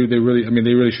 No, they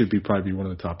really should probably be one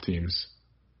of the top teams.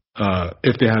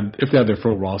 If they had their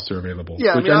full roster available.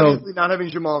 Yeah, obviously not having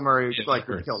Jamal Murray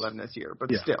would kill them this year,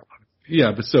 but still.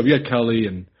 Yeah, but still, if you had Kelly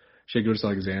and Shai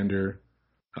Gilgeous-Alexander,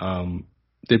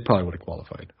 they probably would have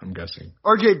qualified, I'm guessing.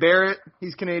 RJ Barrett,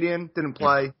 he's Canadian, didn't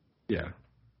play. Yeah.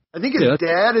 I think his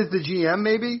dad is the GM,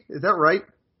 maybe? Is that right?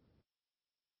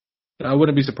 I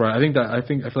wouldn't be surprised. I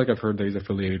feel like I've heard that he's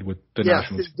affiliated with the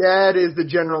Nationals. His dad is the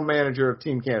general manager of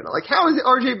Team Canada. How is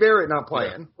RJ Barrett not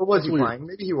playing? Or was he playing?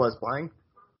 Maybe he was playing.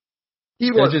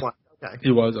 He was playing. Okay.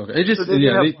 He was, okay. It just,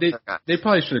 they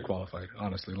probably should have qualified,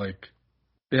 honestly.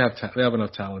 They have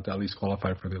enough talent to at least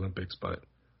qualify for the Olympics, but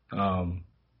I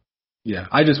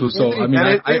just was so.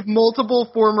 They have multiple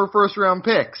former first-round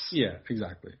picks. Yeah,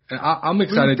 exactly. And I'm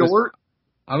excited.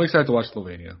 I'm excited to watch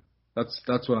Slovenia.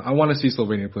 That's what I want to see.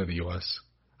 Slovenia play the U.S.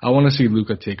 I want to see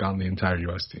Luka take on the entire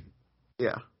U.S. team.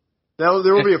 Yeah, there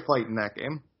will be a fight in that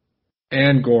game.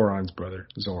 And Goran's brother,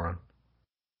 Zoran.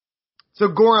 So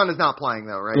Goran is not playing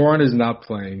though, right? Goran is not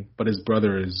playing, but his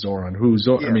brother is Zoran.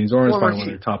 Zoran is probably one of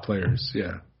their top players.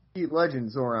 Yeah. Heat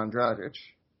legend Zoran Dragic.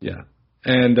 Yeah.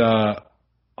 And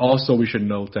also we should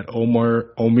note that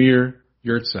Omir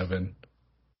Yurtseven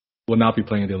will not be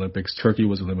playing in the Olympics. Turkey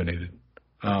was eliminated.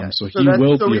 So he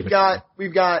will be. So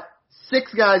we've got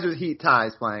 6 guys with Heat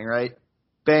ties playing, right?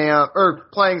 Bam, or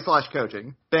playing /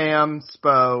 coaching. Bam,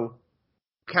 Spo,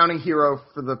 counting Hero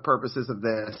for the purposes of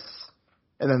this.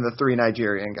 And then the 3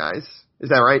 Nigerian guys. Is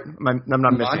that right? I'm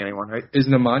not missing anyone, right? Is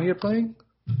Nemanja playing?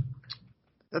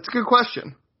 That's a good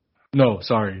question. No,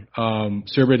 sorry.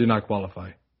 Serbia did not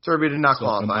qualify. Serbia did not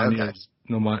qualify. Okay.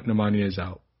 Nemanja is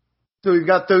out. So we've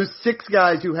got those 6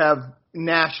 guys who have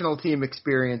national team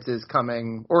experiences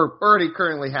coming or already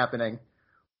currently happening.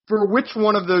 For which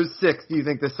one of those 6 do you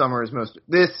think this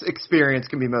experience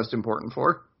can be most important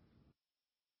for?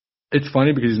 It's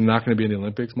funny because he's not going to be in the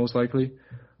Olympics most likely.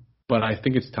 But I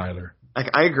think it's Tyler.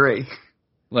 I agree.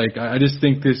 I just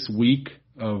think this week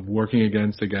of working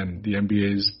against, again, the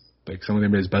NBA's, some of the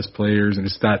NBA's best players and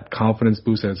just that confidence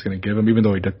boost that it's going to give him, even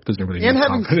though he doesn't really need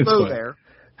confidence.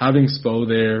 Having Spo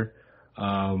there,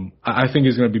 I think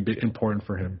is going to be important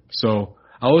for him. So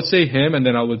I would say him, and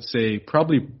then I would say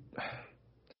probably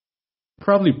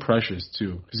Precious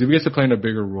too. Because if he gets to play in a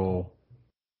bigger role,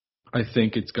 I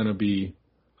think it's going to be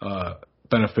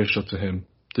beneficial to him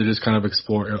to just kind of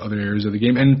explore other areas of the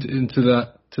game. And for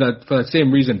that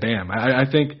same reason, Bam. I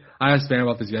think I asked Bam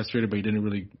about this yesterday, but he didn't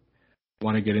really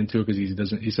want to get into it because he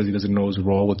says he doesn't know his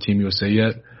role with Team USA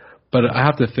yet. But I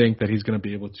have to think that he's going to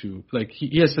be able to,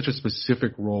 he has such a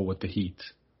specific role with the Heat,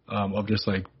 of just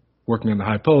working on the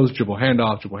high post, dribble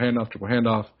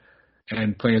handoff,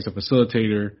 and playing as a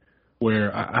facilitator.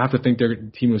 Where I have to think their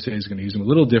Team USA is going to use him a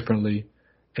little differently,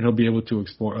 and he'll be able to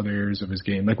explore other areas of his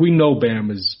game. Like, we know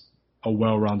Bam is a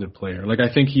well-rounded player. Like,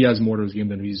 I think he has more to his game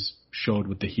than he's showed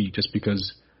with the Heat, just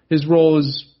because his role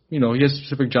is, he has a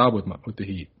specific job with the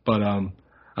Heat. But I'm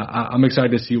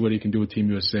excited to see what he can do with Team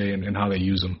USA and how they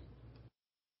use him.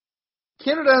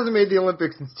 Canada hasn't made the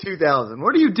Olympics since 2000.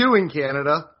 What are you doing,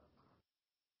 Canada?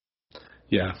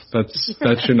 Yeah,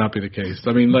 that should not be the case.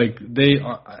 I mean, like,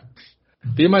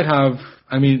 they might have.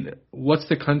 I mean, what's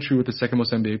the country with the second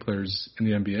most NBA players in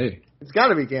the NBA? It's got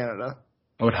to be Canada.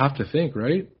 I would have to think,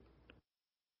 right?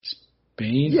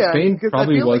 Spain? Yeah, Spain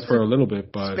probably was for a little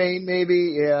bit, but Spain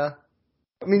maybe, yeah.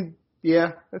 I mean,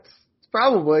 yeah, it's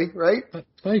probably, right?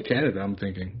 It's probably Canada, I'm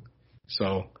thinking.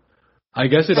 So, I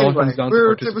guess it all comes down to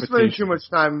participation. We're spending too much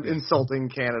time insulting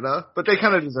Canada, but they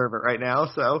kind of deserve it right now,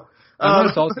 so.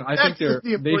 I think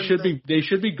they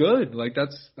should be good. Like, I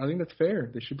think that's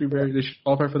fair. They should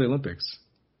qualify for the Olympics.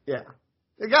 Yeah.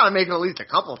 They got to make it at least a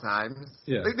couple times.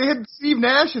 Yeah. They had Steve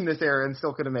Nash in this era and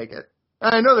still couldn't make it.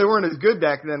 I know they weren't as good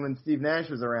back then when Steve Nash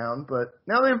was around, but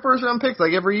now they have first round picks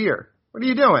like every year. What are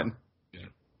you doing? Yeah.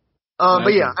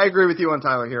 But yeah, I agree with you on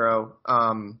Tyler Hero.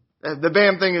 The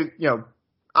Bam thing is,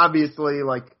 obviously,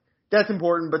 like, that's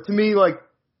important, but to me, like,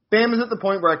 Bam is at the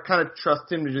point where I kind of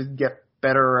trust him to just get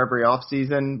better every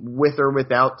offseason with or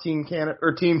without Team Canada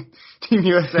or Team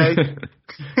USA.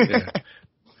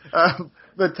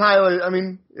 But Tyler, I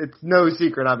mean, it's no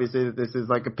secret, obviously, that this is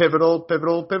like a pivotal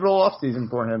offseason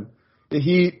for him.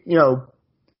 He,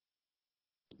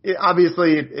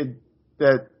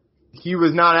 that he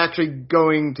was not actually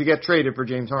going to get traded for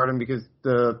James Harden because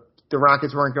the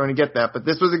Rockets weren't going to get that. But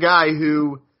this was a guy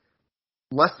who,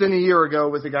 less than a year ago,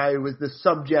 was a guy who was the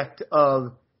subject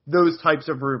of those types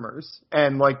of rumors.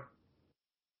 And, like,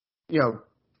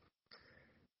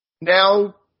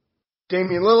 now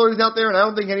Damian Lillard is out there, and I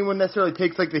don't think anyone necessarily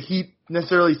takes, like, the Heat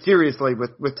necessarily seriously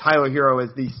with Tyler Hero as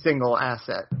the single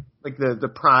asset, like the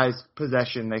prized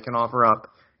possession they can offer up.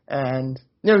 And,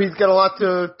 he's got a lot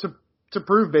to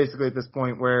prove, basically, at this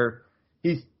point, where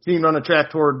he seemed on a track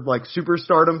toward, like,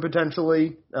 superstardom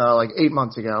potentially, like 8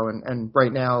 months ago. And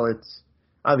right now it's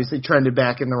obviously trended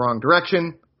back in the wrong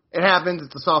direction. It happens.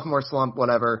 It's a sophomore slump,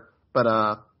 whatever.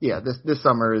 But, yeah, this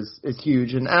summer is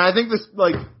huge. And I think this,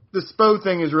 like, the Spo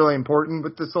thing is really important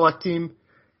with the select team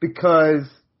because,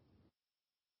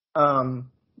 kind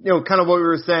of what we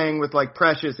were saying with, like,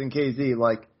 Precious and KZ,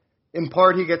 like, in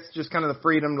part he gets just kind of the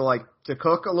freedom to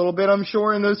cook a little bit, I'm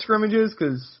sure, in those scrimmages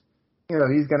because,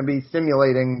 he's going to be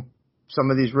simulating some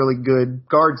of these really good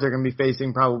guards they're going to be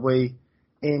facing probably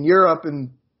in Europe,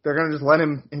 and they're going to just let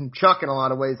him chuck in a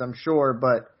lot of ways, I'm sure.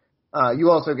 But you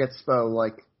also get Spo,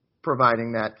 like,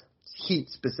 providing that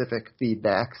Heat-specific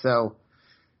feedback. So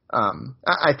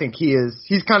I think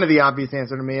he's kind of the obvious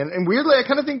answer to me. And weirdly, I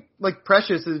kind of think, like,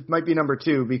 Precious might be number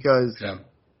 2 because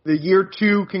the year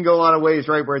 2 can go a lot of ways,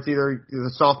 right, where it's either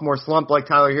the sophomore slump like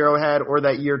Tyler Hero had or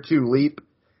that year 2 leap.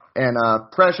 And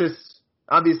Precious,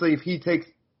 obviously, if he takes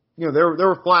 – there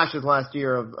were flashes last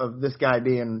year of this guy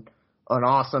being an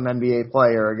awesome NBA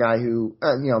player, a guy who,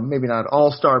 maybe not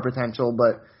all-star potential,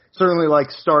 but certainly, like,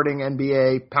 starting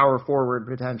NBA power forward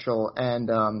potential.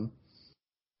 And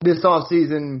this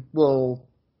offseason will,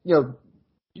 your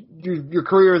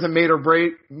career isn't made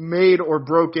or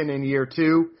broken in year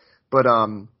 2, but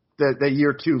the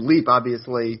year 2 leap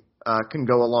obviously can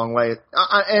go a long way.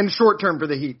 And short term for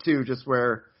the Heat too, just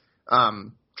where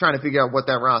trying to figure out what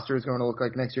that roster is going to look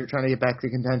like next year, trying to get back to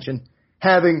contention.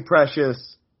 Having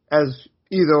Precious as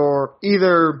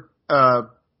either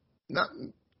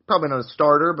probably not a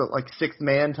starter, but like sixth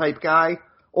man type guy,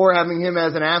 or having him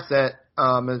as an asset,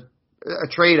 as a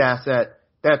trade asset,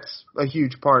 that's a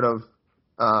huge part of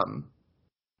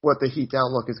what the Heat's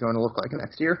outlook is going to look like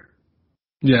next year.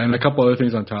 Yeah, and a couple other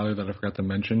things on Tyler that I forgot to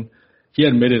mention. He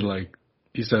admitted,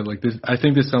 he said, this. I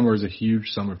think this summer is a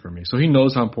huge summer for me. So he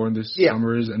knows how important this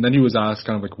summer is. And then he was asked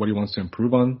kind of like what he wants to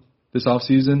improve on this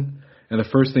offseason. And the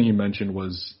first thing he mentioned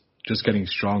was just getting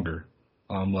stronger.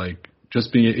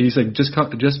 Just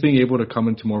being able to come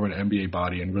into more of an NBA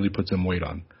body and really put some weight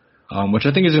on, which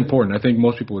I think is important. I think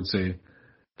most people would say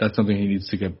that's something he needs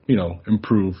to get,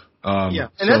 improve. And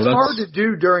that's hard to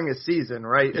do during a season,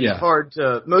 right? It's hard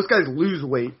to – most guys lose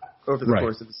weight over the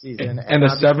course of the season. And a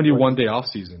 71-day off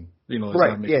season.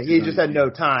 Right, yeah, he just had no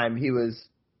time. He was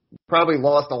probably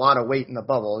lost a lot of weight in the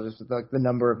bubble, just like the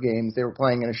number of games they were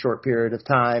playing in a short period of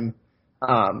time.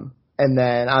 And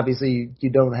then obviously you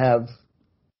don't have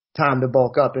time to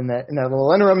bulk up in that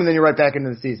little interim, and then you're right back into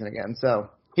the season again. So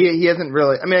he hasn't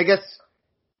really – I mean, I guess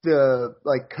the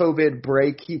like COVID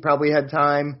break, he probably had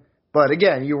time. But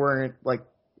again, you weren't like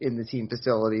in the team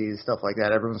facilities, stuff like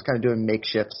that. Everyone was kind of doing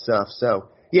makeshift stuff. So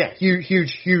yeah,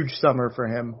 huge summer for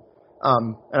him.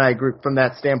 And I agree from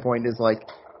that standpoint is like,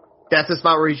 that's a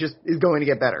spot where he just is going to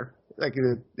get better. Like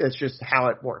it's just how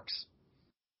it works.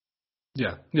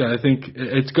 Yeah. I think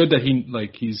it's good that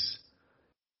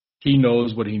he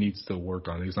knows what he needs to work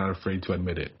on. He's not afraid to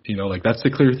admit it. You know, like that's the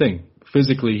clear thing.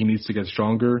 Physically, he needs to get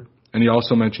stronger. And he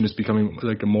also mentioned it's becoming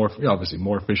like obviously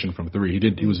more efficient from three.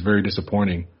 He was very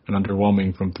disappointing and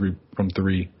underwhelming from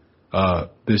three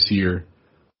this year,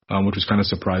 which was kind of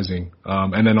surprising.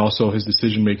 And then also his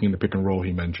decision making in the pick and roll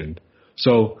he mentioned.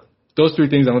 So those three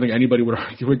things I don't think anybody would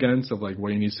argue against of like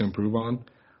what he needs to improve on.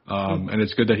 And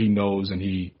it's good that he knows and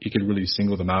he could really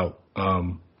single them out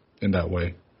in that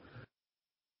way.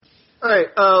 All right,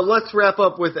 let's wrap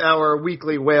up with our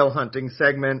weekly whale hunting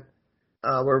segment,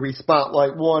 where we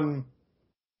spotlight one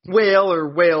whale or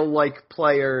whale-like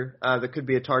player that could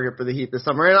be a target for the Heat this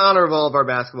summer. In honor of all of our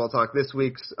basketball talk, this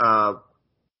week's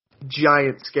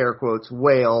giant scare quotes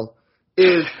whale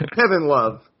is Kevin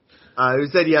Love, who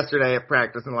said yesterday at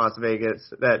practice in Las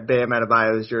Vegas that Bam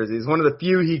Adebayo's jersey is one of the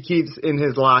few he keeps in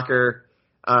his locker.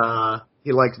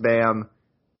 He likes Bam.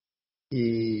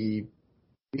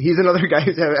 He's another guy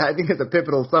who's I think has a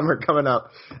pivotal summer coming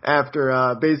up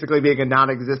after basically being a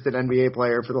non-existent NBA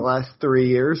player for the last 3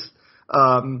 years.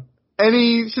 Should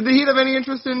the Heat have any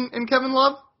interest in Kevin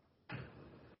Love?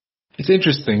 It's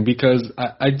interesting because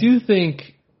I do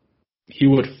think he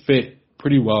would fit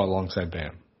pretty well alongside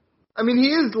Bam. I mean, he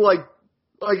is like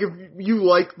if you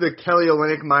like the Kelly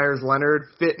Olynyk, Myers Leonard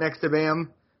fit next to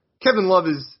Bam, Kevin Love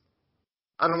is,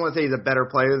 I don't want to say he's a better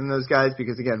player than those guys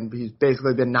because, again, he's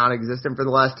basically been non-existent for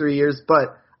the last 3 years,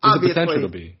 but obviously the potential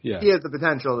to be, yeah. He has the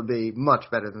potential to be much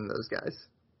better than those guys.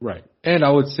 Right. And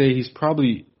I would say he's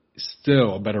probably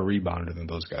still a better rebounder than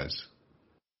those guys.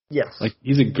 Yes. Like,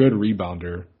 he's a good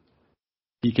rebounder.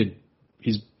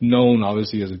 He's known,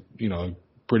 obviously, as a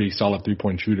pretty solid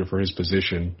three-point shooter for his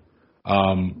position.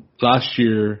 Last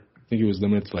year, I think he was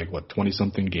limited to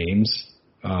 20-something games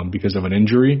because of an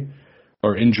injury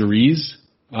or injuries.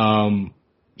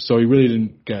 So he really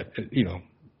didn't get,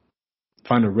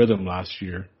 find a rhythm last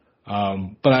year.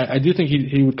 But I do think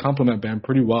he would complement Bam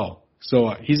pretty well.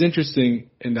 So he's interesting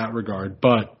in that regard.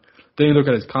 But then you look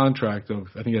at his contract of,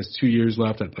 I think he has 2 years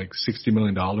left at $60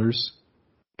 million,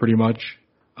 pretty much.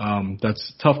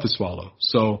 That's tough to swallow.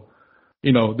 So,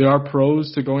 there are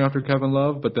pros to going after Kevin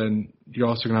Love, but then you're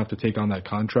also going to have to take on that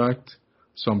contract.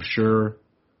 So I'm sure,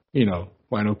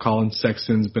 I know Colin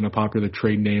Sexton's been a popular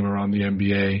trade name around the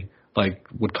NBA. Like,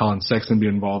 would Colin Sexton be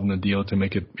involved in the deal to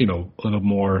make it, a little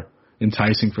more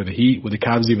enticing for the Heat? Would the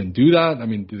Cavs even do that? I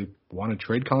mean, do they want to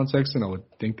trade Colin Sexton? I would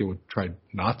think they would try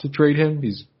not to trade him.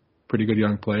 He's a pretty good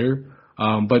young player.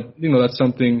 But, that's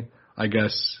something, I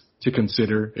guess, to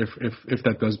consider if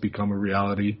that does become a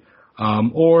reality.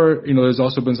 Or, there's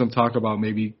also been some talk about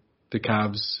maybe the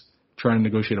Cavs trying to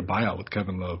negotiate a buyout with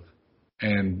Kevin Love.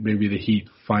 And maybe the Heat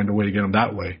find a way to get him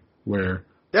that way, where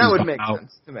that would make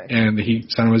sense to me. And the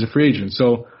Heat sign him as a free agent.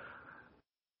 So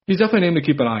he's definitely a name to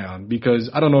keep an eye on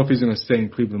because I don't know if he's going to stay in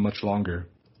Cleveland much longer,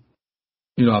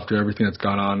 after everything that's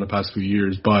gone on in the past few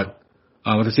years. But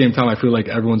at the same time, I feel like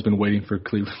everyone's been waiting for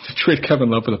Cleveland to trade Kevin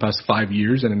Love for the past 5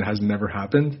 years, and it has never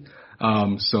happened.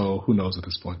 So who knows at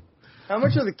this point? How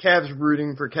much are the Cavs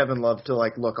rooting for Kevin Love to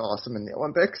look awesome in the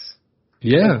Olympics?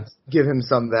 Yeah, give him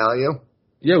some value.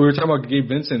 Yeah, we were talking about Gabe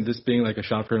Vincent, this being a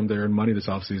shot for him to earn money this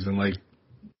offseason.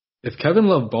 If Kevin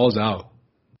Love balls out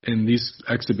in these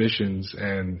exhibitions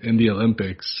and in the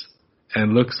Olympics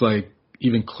and looks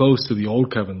even close to the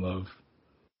old Kevin Love,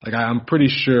 I'm pretty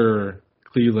sure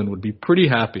Cleveland would be pretty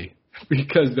happy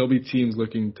because there'll be teams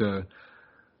looking to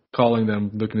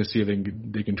see if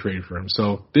they can trade for him.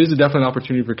 So this is definitely an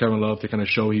opportunity for Kevin Love to kind of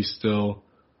show he's still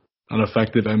an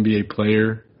effective NBA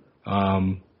player.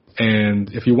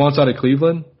 And if he wants out of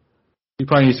Cleveland, he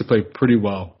probably needs to play pretty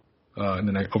well over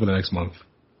the next month.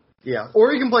 Yeah,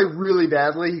 or he can play really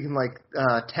badly. He can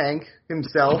tank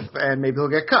himself, and maybe he'll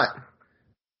get cut.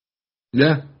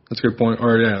 Yeah, that's a good point.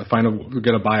 Or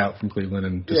get a buyout from Cleveland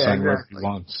and just sign wherever he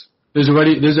wants. There's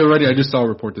already. I just saw a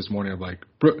report this morning of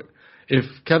if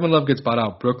Kevin Love gets bought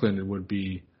out, Brooklyn would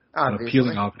be an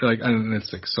appealing option. And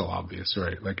it's so obvious,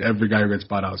 right? Every guy who gets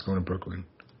bought out is going to Brooklyn.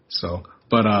 So,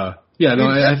 but I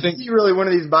think really one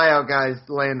of these buyout guys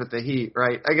land with the Heat,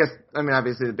 right?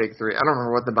 Obviously the big three. I don't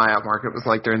remember what the buyout market was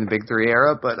like during the big three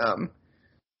era, but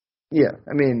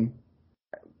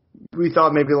we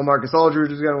thought maybe LaMarcus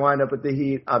Aldridge was going to wind up with the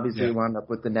Heat. Obviously, he wound up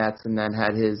with the Nets, and then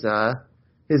had his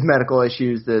medical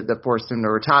issues that forced him to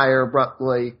retire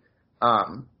abruptly.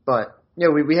 But yeah,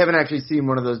 we haven't actually seen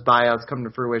one of those buyouts come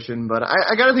to fruition. But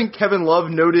I got to think Kevin Love,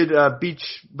 noted beach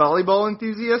volleyball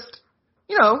enthusiast.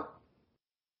 You know,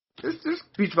 there's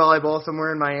beach volleyball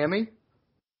somewhere in Miami.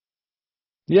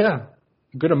 Yeah,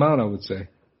 good amount, I would say.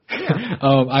 Yeah.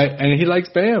 And he likes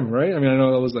Bam, right? I mean, I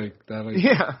know that was like that. Like,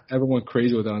 yeah. Everyone went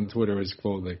crazy with it on Twitter. His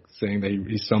quote, like saying that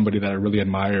he's somebody that I really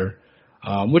admire,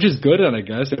 which is good. And I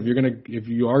guess if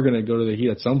you are gonna go to the Heat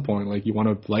at some point, like you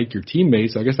want to like your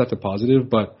teammates, I guess that's a positive.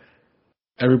 But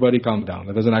everybody calm down.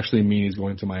 That doesn't actually mean he's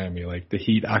going to Miami. Like the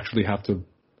Heat actually have to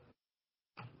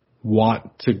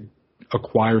want to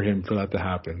acquire him for that to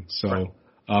happen. So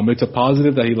it's a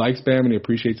positive that he likes Bam and he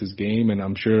appreciates his game, and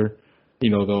I'm sure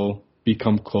they'll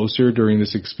become closer during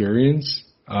this experience,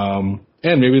 and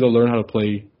maybe they'll learn how to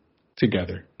play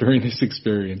together during this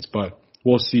experience. But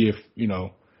we'll see if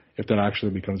that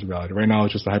actually becomes a reality. Right now,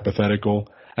 it's just a hypothetical,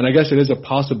 and I guess it is a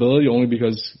possibility only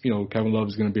because Kevin Love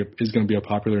is going to be a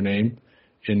popular name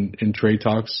in trade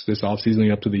talks this offseason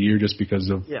leading up to the year, just because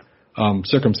of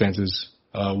circumstances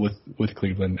with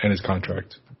Cleveland and his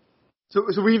contract. So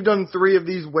we've done 3 of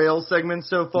these whale segments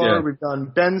so far. Yeah. We've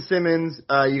done Ben Simmons.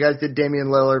 You guys did Damian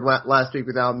Lillard last week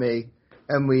without me,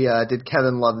 and we did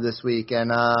Kevin Love this week.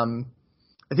 And I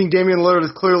think Damian Lillard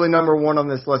is clearly number 1 on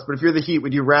this list. But if you're the Heat,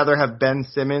 would you rather have Ben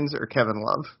Simmons or Kevin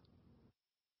Love?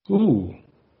 Ooh.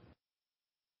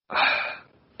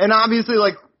 And obviously,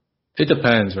 like, it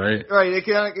depends, right? Right. It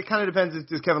kind of depends.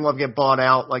 Does Kevin Love get bought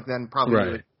out? Like then probably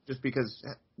right. Just because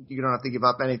you don't have to give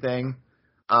up anything.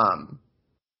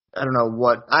 I don't know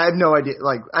what. I have no idea.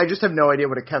 Like, I just have no idea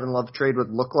what a Kevin Love trade would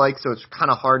look like, so it's kind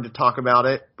of hard to talk about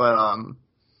it. But I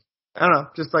don't know.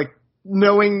 Just like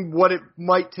knowing what it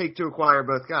might take to acquire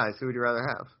both guys, who would you rather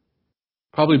have?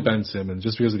 Probably Ben Simmons,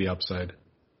 just because of the upside.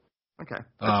 Okay.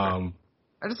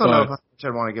 I just don't know if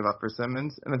I'd want to give up for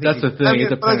Simmons. And I think that's the thing.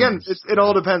 But again, it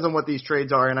all depends on what these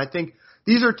trades are, and I think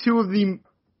these are 2 of the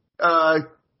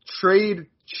trade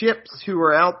chips who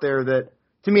are out there that,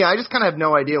 to me, I just kind of have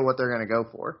no idea what they're going to go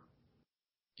for.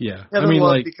 Yeah. Kevin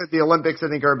Love, because the Olympics, I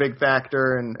think, are a big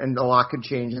factor, and a lot could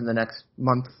change in the next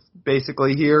month,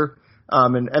 basically, here.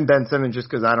 And Ben Simmons, just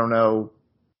because I don't know,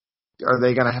 are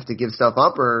they going to have to give stuff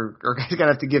up, or are guys going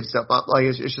to have to give stuff up? Like,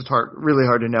 it's just really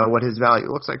hard to know what his value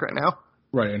looks like right now.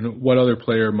 Right, and what other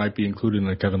player might be included in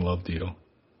the Kevin Love deal?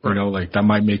 Right. Like that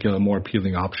might make it a more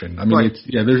appealing option. I mean,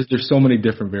 there's so many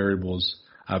different variables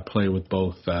at play with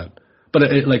both that. But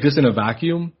like this in a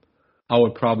vacuum, I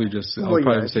would probably say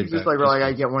just like,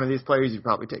 I get one of these players, you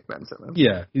probably take Ben Simmons.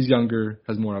 Yeah, he's younger,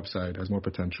 has more upside, has more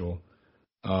potential.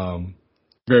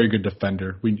 Very good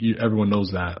defender. Everyone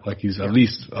knows that. Like he's at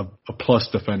least a plus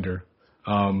defender.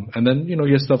 And then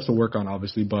he has stuff to work on,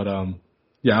 obviously. But I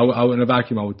in a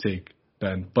vacuum, I would take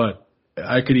Ben. But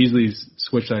I could easily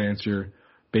switch that answer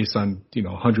based on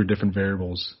 100 different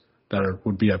variables that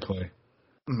would be at play.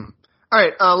 Mm-hmm. All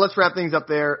right, let's wrap things up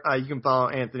there. You can follow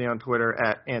Anthony on Twitter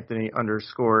at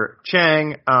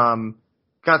Anthony_Chang.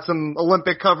 Got some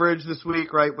Olympic coverage this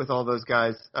week, right, with all those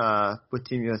guys with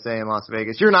Team USA in Las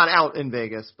Vegas. You're not out in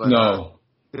Vegas, but no.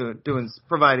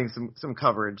 Providing some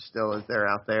coverage still as they're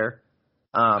out there.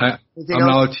 I'm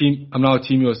not a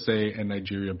Team USA and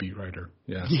Nigeria beat writer.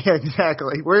 Yeah. Yeah,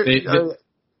 exactly.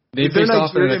 They is there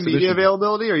Nigerian media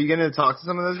availability? Are you going to talk to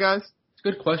some of those guys? It's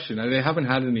a good question. They haven't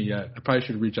had any yet. I probably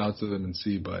should reach out to them and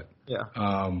see, but yeah.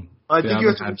 I think you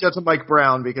have to reach out to Mike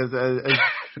Brown because as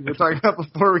we were talking about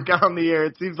before we got on the air,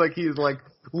 it seems like he's like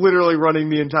literally running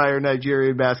the entire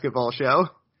Nigerian basketball show.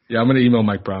 Yeah, I'm going to email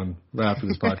Mike Brown right after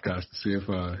this podcast to see if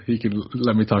he can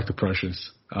let me talk to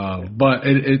Precious. But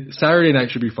Saturday night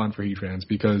should be fun for Heat fans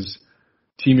because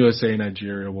Team USA and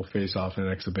Nigeria will face off in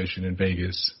an exhibition in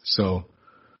Vegas. So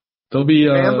there'll be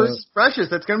Bam versus Precious.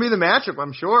 That's going to be the matchup,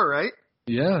 I'm sure, right?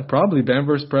 Yeah, probably Bam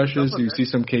versus Precious. You see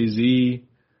some KZ,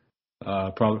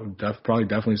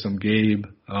 definitely some Gabe.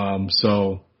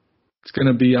 So it's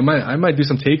gonna be. I might do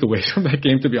some takeaways from that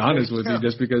game, to be honest with you,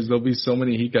 just because there'll be so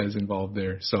many Heat guys involved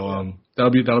there. So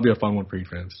that'll be a fun one for Heat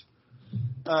fans.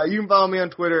 You can follow me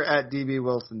on Twitter at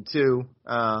dbwilson2.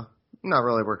 I'm not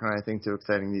really working on anything too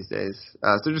exciting these days,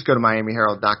 so just go to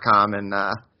MiamiHerald.com and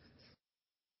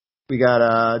we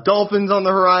got Dolphins on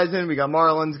the horizon. We got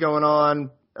Marlins going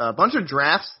on. A bunch of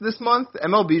drafts this month.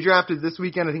 MLB draft is this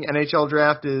weekend. I think NHL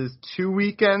draft is 2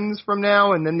 weekends from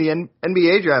now, and then the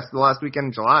NBA draft is the last weekend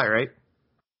in July, right?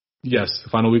 Yes, the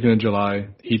final weekend in July.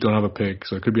 Heat don't have a pick,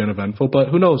 so it could be uneventful, but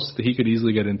who knows? The Heat could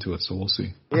easily get into it, so we'll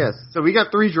see. Yes, so we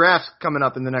got 3 drafts coming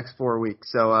up in the next 4 weeks,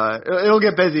 so it'll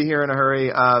get busy here in a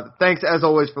hurry. Thanks, as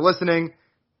always, for listening,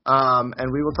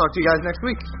 and we will talk to you guys next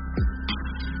week.